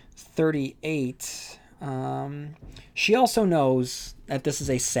 338. She also knows that this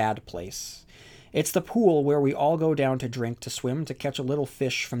is a sad place. It's the pool where we all go down to drink, to swim, to catch a little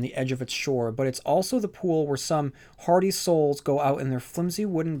fish from the edge of its shore, but it's also the pool where some hardy souls go out in their flimsy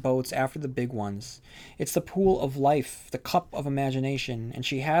wooden boats after the big ones. It's the pool of life, the cup of imagination, and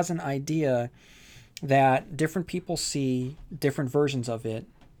she has an idea that different people see different versions of it,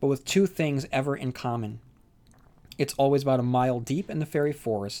 but with two things ever in common. It's always about a mile deep in the fairy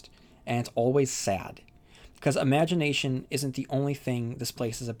forest, and it's always sad, because imagination isn't the only thing this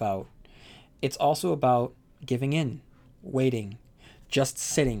place is about. It's also about giving in, waiting, just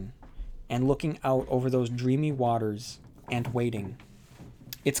sitting, and looking out over those dreamy waters and waiting.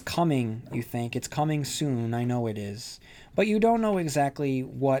 It's coming, you think. It's coming soon, I know it is. But you don't know exactly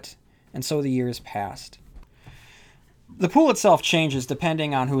what, and so the years passed. The pool itself changes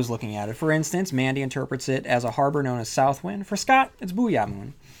depending on who's looking at it. For instance, Mandy interprets it as a harbor known as Southwind. For Scott, it's Booyah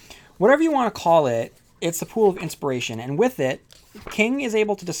Moon. Whatever you want to call it, it's the pool of inspiration, and with it, King is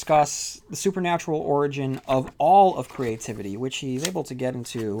able to discuss the supernatural origin of all of creativity, which he's able to get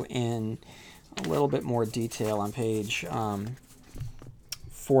into in a little bit more detail on page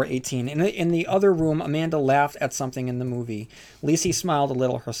 418. In the other room, Amanda laughed at something in the movie. Lisey smiled a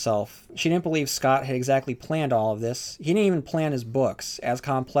little herself. She didn't believe Scott had exactly planned all of this. He didn't even plan his books, as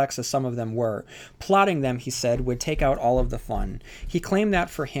complex as some of them were. Plotting them, he said, would take out all of the fun. He claimed that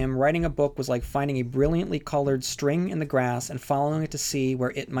for him, writing a book was like finding a brilliantly colored string in the grass and following it to see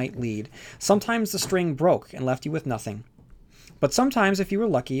where it might lead. Sometimes the string broke and left you with nothing. But sometimes, if you were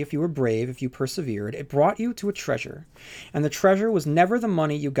lucky, if you were brave, if you persevered, it brought you to a treasure. And the treasure was never the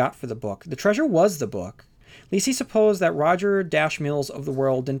money you got for the book. The treasure was the book. Lisey supposed that Roger Dashmills of the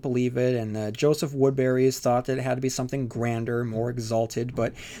world didn't believe it, and Joseph Woodbury's thought that it had to be something grander, more exalted,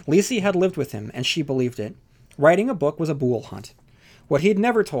 but Lisey had lived with him, and she believed it. Writing a book was a bool hunt. What he'd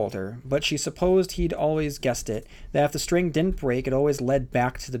never told her, but she supposed he'd always guessed it, that if the string didn't break, it always led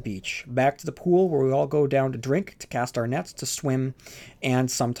back to the beach, back to the pool where we all go down to drink, to cast our nets, to swim,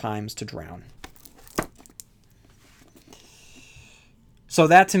 and sometimes to drown. So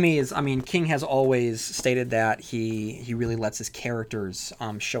that to me is, King has always stated that he really lets his characters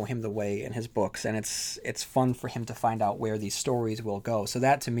show him the way in his books, and it's fun for him to find out where these stories will go. So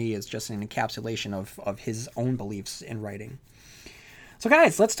that to me is just an encapsulation of his own beliefs in writing. So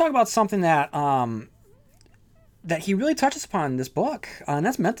guys, let's talk about something that that he really touches upon in this book, and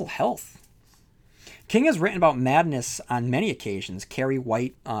that's mental health. King has written about madness on many occasions. Carrie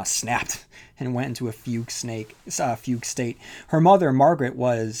White snapped and went into a fugue state. Her mother, Margaret,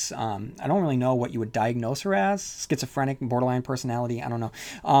 was, I don't really know what you would diagnose her as, schizophrenic, borderline personality, I don't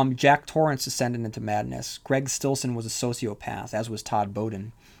know. Jack Torrance descended into madness. Greg Stilson was a sociopath, as was Todd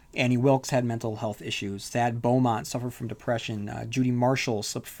Bowden. Annie Wilkes had mental health issues. Thad Beaumont suffered from depression. Judy Marshall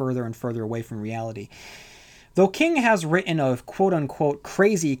slipped further and further away from reality. Though King has written of quote-unquote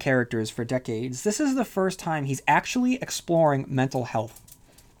crazy characters for decades, this is the first time he's actually exploring mental health.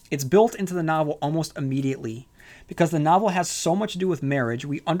 It's built into the novel almost immediately. Because the novel has so much to do with marriage,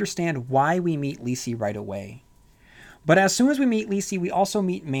 we understand why we meet Lisey right away. But as soon as we meet Lisey, we also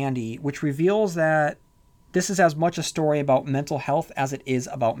meet Mandy, which reveals that this is as much a story about mental health as it is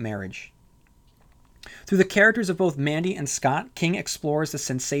about marriage. Through the characters of both Mandy and Scott, King explores the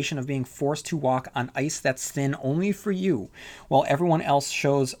sensation of being forced to walk on ice that's thin only for you, while everyone else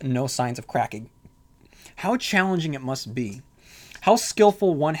shows no signs of cracking. How challenging it must be. How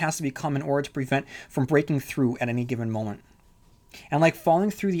skillful one has to become in order to prevent from breaking through at any given moment. And like falling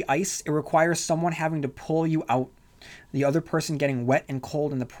through the ice, it requires someone having to pull you out, the other person getting wet and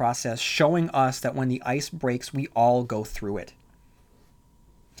cold in the process, showing us that when the ice breaks, we all go through it.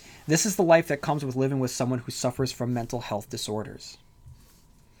 This is the life that comes with living with someone who suffers from mental health disorders.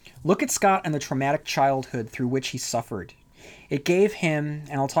 Look at Scott and the traumatic childhood through which he suffered. It gave him,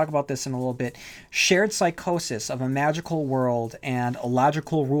 and I'll talk about this in a little bit, shared psychosis of a magical world and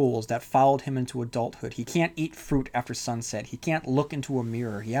illogical rules that followed him into adulthood. He can't eat fruit after sunset. He can't look into a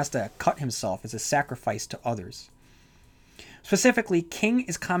mirror. He has to cut himself as a sacrifice to others. Specifically, King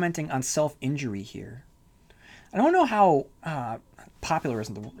is commenting on self-injury here. I don't know how popular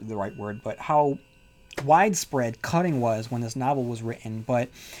isn't the right word, but how widespread cutting was when this novel was written, but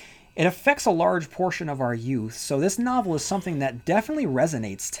it affects a large portion of our youth, so this novel is something that definitely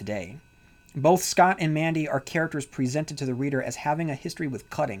resonates today. Both Scott and Mandy are characters presented to the reader as having a history with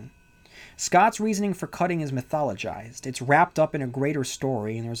cutting. Scott's reasoning for cutting is mythologized. It's wrapped up in a greater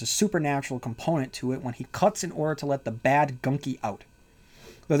story, and there's a supernatural component to it when he cuts in order to let the bad gunky out.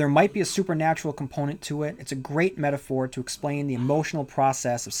 Though there might be a supernatural component to it, it's a great metaphor to explain the emotional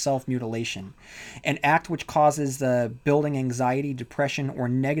process of self-mutilation, an act which causes the building anxiety, depression, or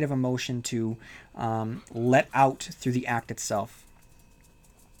negative emotion to let out through the act itself.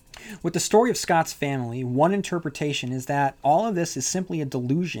 With the story of Scott's family, one interpretation is that all of this is simply a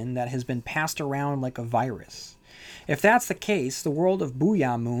delusion that has been passed around like a virus. If that's the case, the world of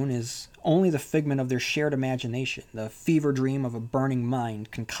Booyah Moon is only the figment of their shared imagination, the fever dream of a burning mind,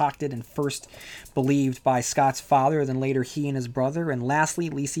 concocted and first believed by Scott's father, then later he and his brother, and lastly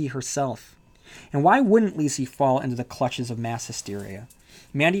Lisey herself. And why wouldn't Lisey fall into the clutches of mass hysteria?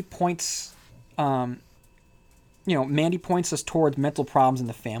 Mandy points us towards mental problems in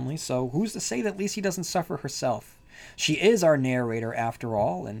the family, so who's to say that Lisey doesn't suffer herself? She is our narrator, after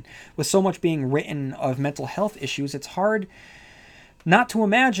all, and with so much being written of mental health issues, it's hard not to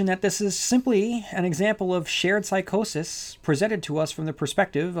imagine that this is simply an example of shared psychosis presented to us from the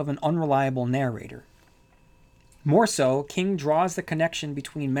perspective of an unreliable narrator. More so, King draws the connection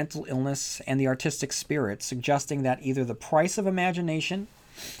between mental illness and the artistic spirit, suggesting that either the price of imagination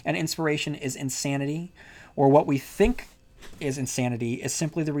and inspiration is insanity, or what we think is insanity is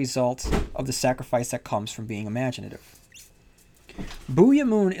simply the result of the sacrifice that comes from being imaginative. Booyah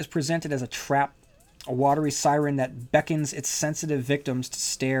Moon is presented as a trap, a watery siren that beckons its sensitive victims to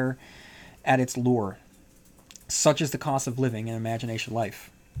stare at its lure. Such is the cost of living an imagination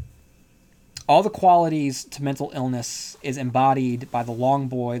life. All the qualities to mental illness is embodied by the long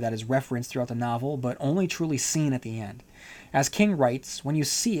boy that is referenced throughout the novel, but only truly seen at the end. As King writes, when you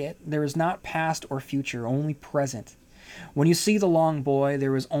see it, there is not past or future, only present. When you see the long boy,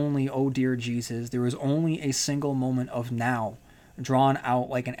 there is only, oh dear Jesus, there is only a single moment of now, drawn out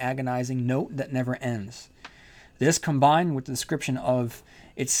like an agonizing note that never ends. This, combined with the description of,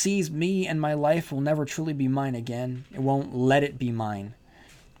 it sees me and my life will never truly be mine again, it won't let it be mine.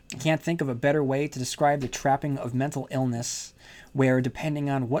 I can't think of a better way to describe the trapping of mental illness, where, depending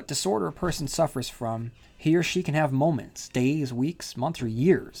on what disorder a person suffers from, he or she can have moments, days, weeks, months, or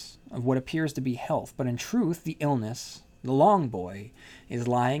years of what appears to be health, but in truth, the illness, the long boy, is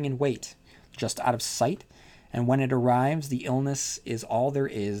lying in wait, just out of sight, and when it arrives, the illness is all there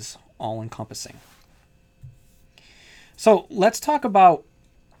is, all-encompassing. So let's talk about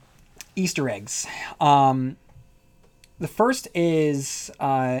Easter eggs. The first is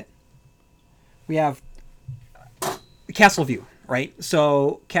we have Castle View, right?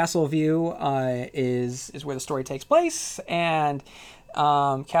 So Castle View is where the story takes place, and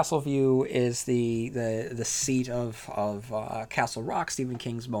Castleview is the seat of Castle Rock, Stephen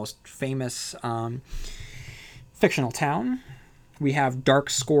King's most famous fictional town. We have Dark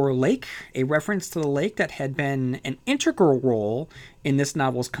Score Lake, a reference to the lake that had been an integral role in this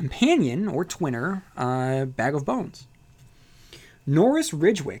novel's companion, or twinner, Bag of Bones. Norris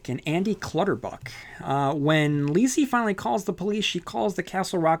Ridgwick and Andy Clutterbuck. When Lisi finally calls the police, she calls the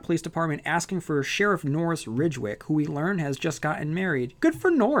Castle Rock Police Department asking for Sheriff Norris Ridgwick, who we learn has just gotten married. Good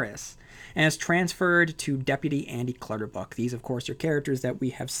for Norris. And is transferred to Deputy Andy Clutterbuck. These, of course, are characters that we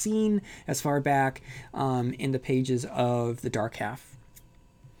have seen as far back in the pages of The Dark Half.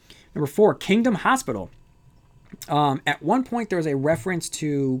 Number 4, Kingdom Hospital. At one point, there was a reference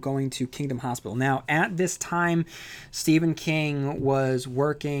to going to Kingdom Hospital. Now, at this time, Stephen King was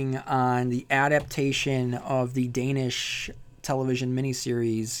working on the adaptation of the Danish television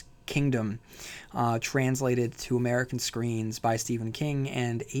miniseries Kingdom, translated to American screens by Stephen King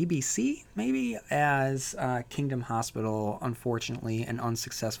and ABC, maybe, as Kingdom Hospital, unfortunately, an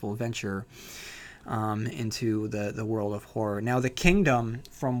unsuccessful venture into the world of horror. Now, the Kingdom,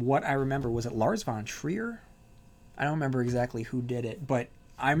 from what I remember, was it Lars von Trier? I don't remember exactly who did it, but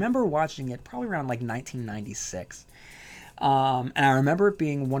I remember watching it probably around like 1996. And I remember it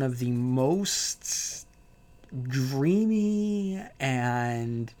being one of the most dreamy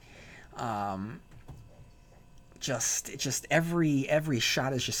and just every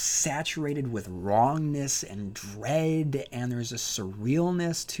shot is just saturated with wrongness and dread, and there's a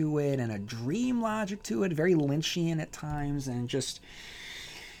surrealness to it and a dream logic to it, very Lynchian at times, and just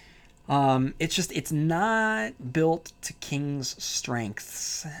it's not built to King's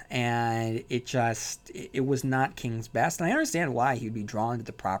strengths, and it was not King's best. And I understand why he'd be drawn to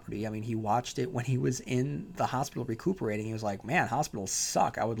the property. I mean, he watched it when he was in the hospital recuperating. He was like, man, hospitals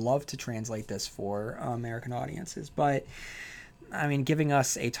suck. I would love to translate this for American audiences. But, I mean, giving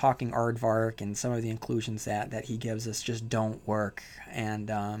us a talking aardvark and some of the inclusions that he gives us just don't work. And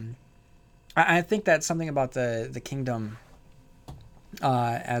I think that's something about the Kingdom,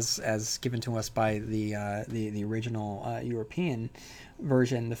 as given to us by the original European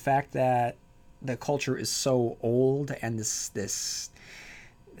version, the fact that the culture is so old, and this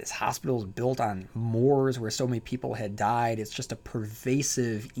hospital is built on moors where so many people had died. It's just a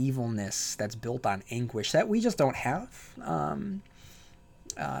pervasive evilness that's built on anguish that we just don't have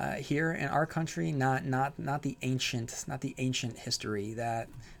here in our country. Not the ancient history that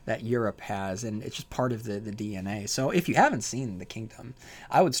Europe has, and it's just part of the DNA. So if you haven't seen The Kingdom,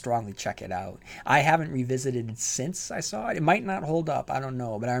 I would strongly check it out. I haven't revisited it since I saw it. It might not hold up, I don't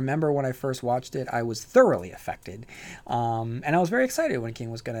know, but I remember when I first watched it, I was thoroughly affected, and I was very excited when King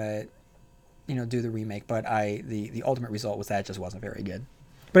was gonna, do the remake. But the ultimate result was that it just wasn't very good.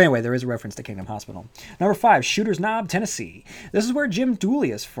 But anyway, there is a reference to Kingdom Hospital. Number 5, Shooter's Knob, Tennessee. This is where Jim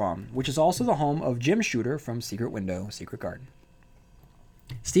Dooley is from, which is also the home of Jim Shooter from Secret Window, Secret Garden.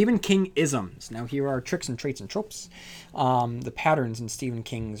 Stephen King isms. Now, here are tricks and traits and tropes, the patterns in Stephen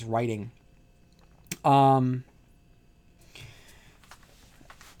King's writing. And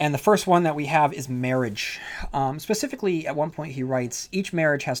the first one that we have is marriage. Specifically, at one point he writes, each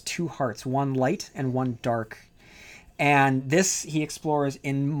marriage has two hearts, one light and one dark. And this he explores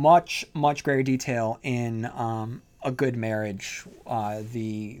in much, much greater detail in A Good Marriage,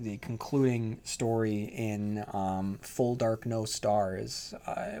 the concluding story in Full Dark No Stars,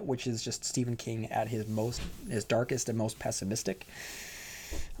 which is just Stephen King at his darkest and most pessimistic.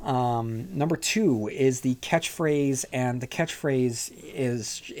 Number 2 is the catchphrase, and the catchphrase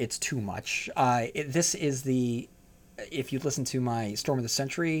is, it's too much. If you listen to my Storm of the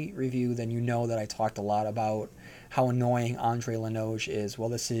Century review, then you know that I talked a lot about how annoying Andre Lenoge is. Well,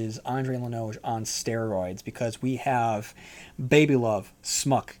 this is Andre Lenoge on steroids, because we have Baby Love,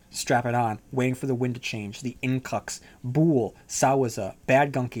 Smuck, Strap It On, Waiting for the Wind to Change, The Incucks, Boole, Sawaza,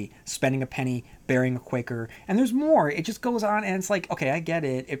 Bad Gunky, Spending a Penny, Burying a Quaker, and there's more. It just goes on, and it's like, okay, I get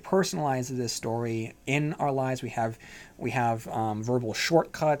it. It personalizes this story. In our lives, we have verbal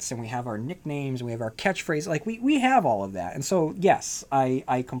shortcuts, and we have our nicknames, and we have our catchphrase. Like, we have all of that. And so, yes,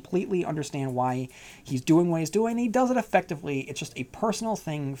 I completely understand why he's doing what he's doing. He does it effectively. It's just a personal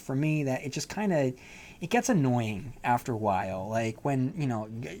thing for me that it just kind of, it gets annoying after a while. Like when,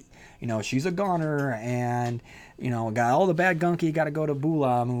 she's a goner, and, got all the Bad Gunky, you got to go to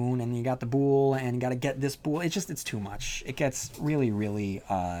Bula Moon, and you got the Boole, and you got to get this Boole. It's too much. It gets really, really,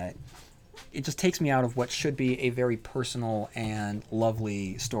 it just takes me out of what should be a very personal and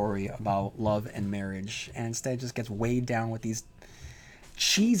lovely story about love and marriage, and instead just gets weighed down with these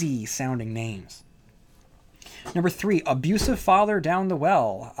cheesy sounding names. Number 3, abusive father down the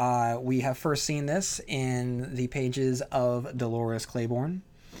well. We have first seen this in the pages of Dolores Claiborne.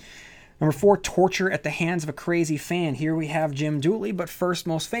 Number 4, torture at the hands of a crazy fan. Here we have Jim Dooley, but first,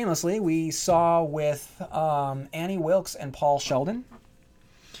 most famously, we saw with Annie Wilkes and Paul Sheldon.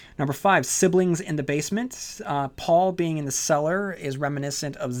 Number 5, siblings in the basement. Paul being in the cellar is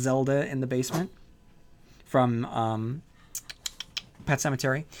reminiscent of Zelda in the basement from Pet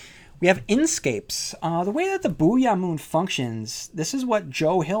Sematary. We have inscapes. The way that the Booyah Moon functions, this is what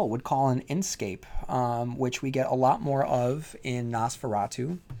Joe Hill would call an inscape, which we get a lot more of in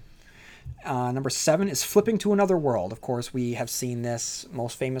Nosferatu. Number 7 is flipping to another world. Of course, we have seen this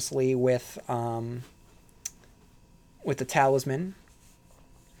most famously with the Talisman.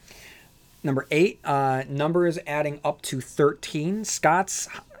 Number 8, numbers adding up to 13. Scott's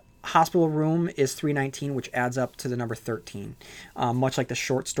hospital room is 319, which adds up to the number 13, much like the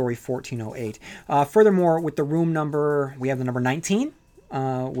short story 1408. Furthermore, with the room number, we have the number 19,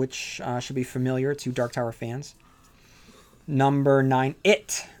 which should be familiar to Dark Tower fans. Number 9,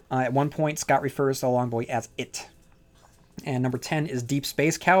 It. At one point, Scott refers to the Long Boy as It. And number 10 is Deep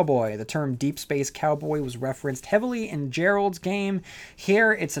Space Cowboy. The term Deep Space Cowboy was referenced heavily in Gerald's game.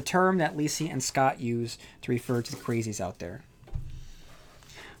 Here, it's a term that Lisi and Scott use to refer to the crazies out there.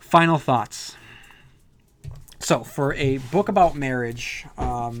 Final thoughts. So, for a book about marriage,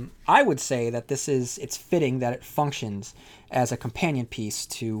 I would say that it's fitting that it functions as a companion piece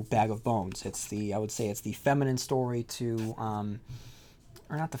to Bag of Bones. I would say it's the feminine story to,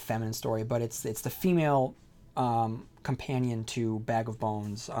 or not the feminine story, but it's the female companion to Bag of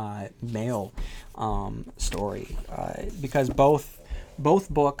Bones male story, because both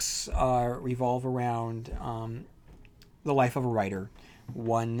books revolve around the life of a writer.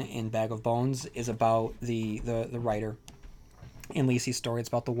 One in Bag of Bones is about the writer. In Lisi's story, it's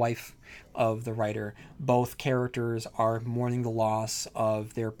about the wife of the writer. Both characters are mourning the loss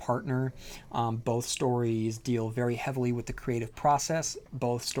of their partner. Both stories deal very heavily with the creative process.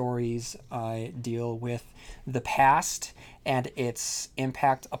 Both stories deal with the past and its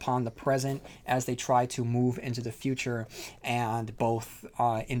impact upon the present as they try to move into the future. And both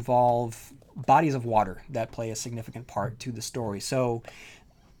involve bodies of water that play a significant part to the story. So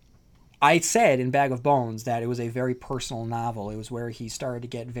I said in Bag of Bones that it was a very personal novel. It was where he started to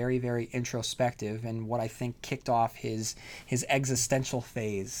get very, very introspective, and what I think kicked off his existential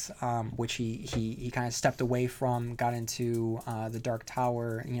phase, which he kind of stepped away from, got into the Dark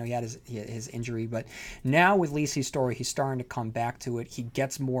Tower. He had his injury, but now with Lisi's story, he's starting to come back to it. He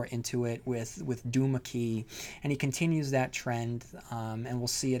gets more into it with Doomakey, and he continues that trend, and we'll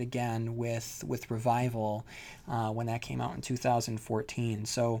see it again with Revival when that came out in 2014.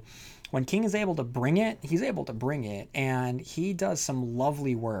 So when King is able to bring it, he's able to bring it, and he does some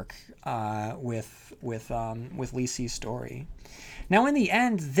lovely work with Lisi's story. Now, in the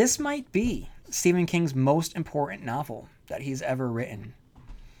end, this might be Stephen King's most important novel that he's ever written.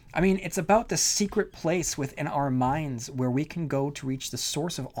 I mean, it's about the secret place within our minds where we can go to reach the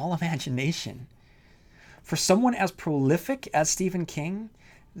source of all imagination. For someone as prolific as Stephen King,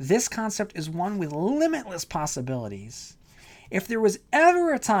 this concept is one with limitless possibilities. If there was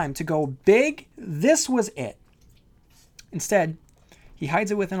ever a time to go big, this was it. Instead, he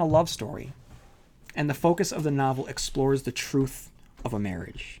hides it within a love story, and the focus of the novel explores the truth of a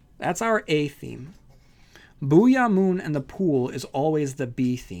marriage. That's our A theme. Booyah Moon and the pool is always the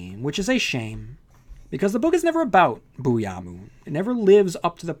B theme, which is a shame, because the book is never about Booyah Moon. It never lives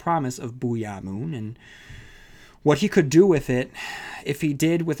up to the promise of Booyah Moon, and what he could do with it, if he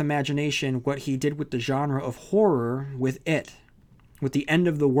did with imagination what he did with the genre of horror with It, with The End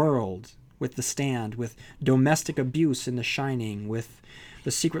of the World, with The Stand, with domestic abuse in The Shining, with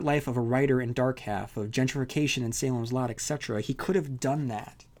The Secret Life of a Writer in Dark Half, of gentrification in Salem's Lot, etc. He could have done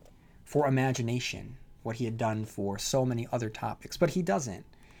that for imagination, what he had done for so many other topics, but he doesn't.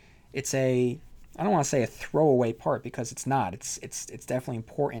 It's I don't want to say a throwaway part, because it's not. It's definitely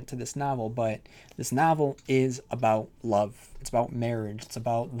important to this novel, but this novel is about love. It's about marriage. It's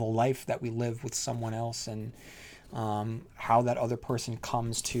about the life that we live with someone else, and how that other person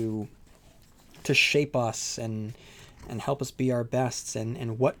comes to shape us and help us be our best,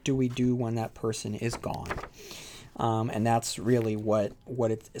 and what do we do when that person is gone. And that's really what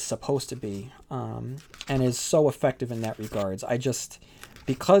it's supposed to be, and is so effective in that regards.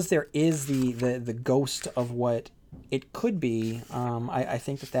 Because there is the ghost of what it could be, I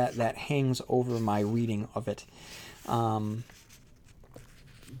think that hangs over my reading of it. And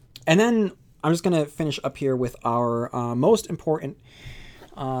then I'm just going to finish up here with our most important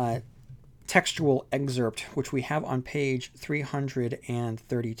textual excerpt, which we have on page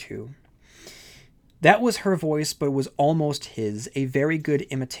 332. That was her voice, but it was almost his, a very good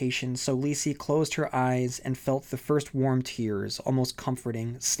imitation, so Lisey closed her eyes and felt the first warm tears, almost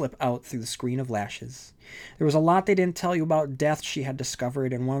comforting, slip out through the screen of lashes. There was a lot they didn't tell you about death, she had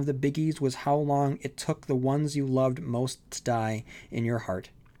discovered, and one of the biggies was how long it took the ones you loved most to die in your heart.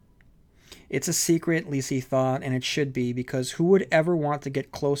 It's a secret, Lisey thought, and it should be, because who would ever want to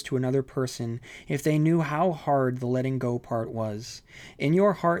get close to another person if they knew how hard the letting go part was? In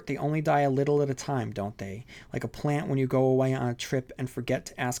your heart, they only die a little at a time, don't they? Like a plant when you go away on a trip and forget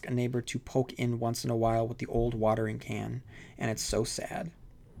to ask a neighbor to poke in once in a while with the old watering can. And it's so sad.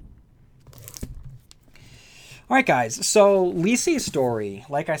 All right, guys, so Lisey's story,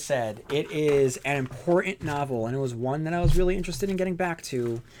 like I said, it is an important novel, and it was one that I was really interested in getting back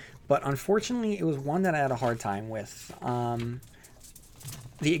to. But unfortunately, it was one that I had a hard time with. The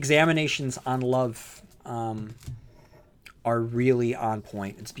examinations on love are really on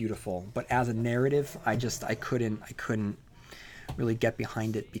point. It's beautiful. But as a narrative, I couldn't really get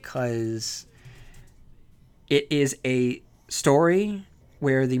behind it, because it is a story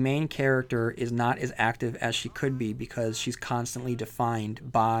where the main character is not as active as she could be, because she's constantly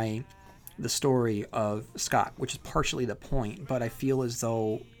defined by the story of Scott, which is partially the point. But I feel as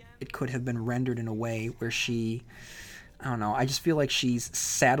though it could have been rendered in a way where she, I don't know, I just feel like she's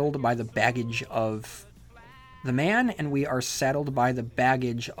saddled by the baggage of the man, and we are saddled by the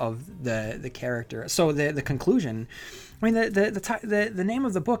baggage of the character. So the conclusion, I mean, the name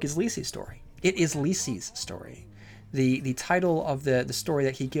of the book is Lisey's story. It is Lisey's story. The title of the story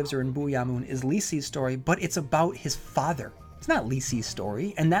that he gives her in Booyah Moon is Lisey's story, but it's about his father. It's not Lisey's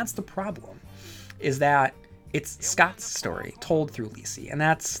story, and that's the problem, is that it's Scott's story told through Lisey, and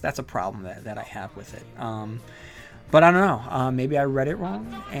that's a problem that I have with it. But I don't know. Maybe I read it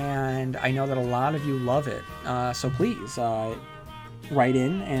wrong, and I know that a lot of you love it. So please write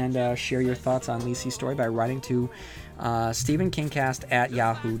in and share your thoughts on Lisey's story by writing to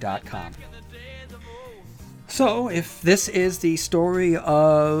StephenKingcast@yahoo.com. So if this is the story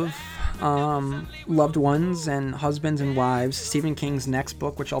of loved ones and husbands and wives, Stephen King's next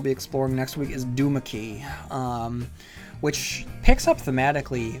book, which I'll be exploring next week, is Doomakey, which picks up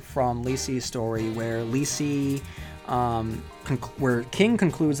thematically from Lisey's story, where Lisey, where King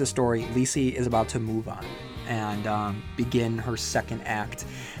concludes the story. Lisey is about to move on and begin her second act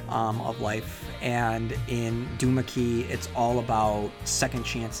of life. And in Doomakey, it's all about second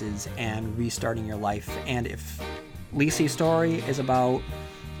chances and restarting your life. And if Lisey's story is about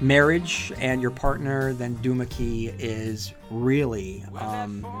marriage and your partner, then Doomakey is really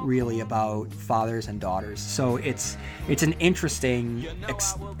about fathers and daughters. So it's an interesting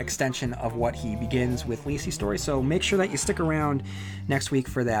extension of what he begins with Lisey's story. So make sure that you stick around next week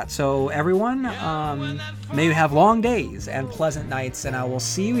for that. So everyone, may you have long days and pleasant nights, and I will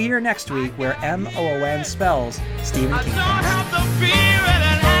see you here next week, where MOON spells Stephen King.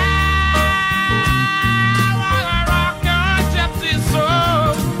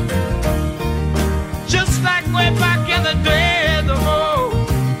 Way back in the day, the road,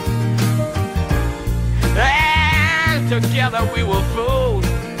 and together we will float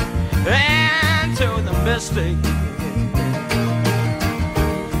into the mystic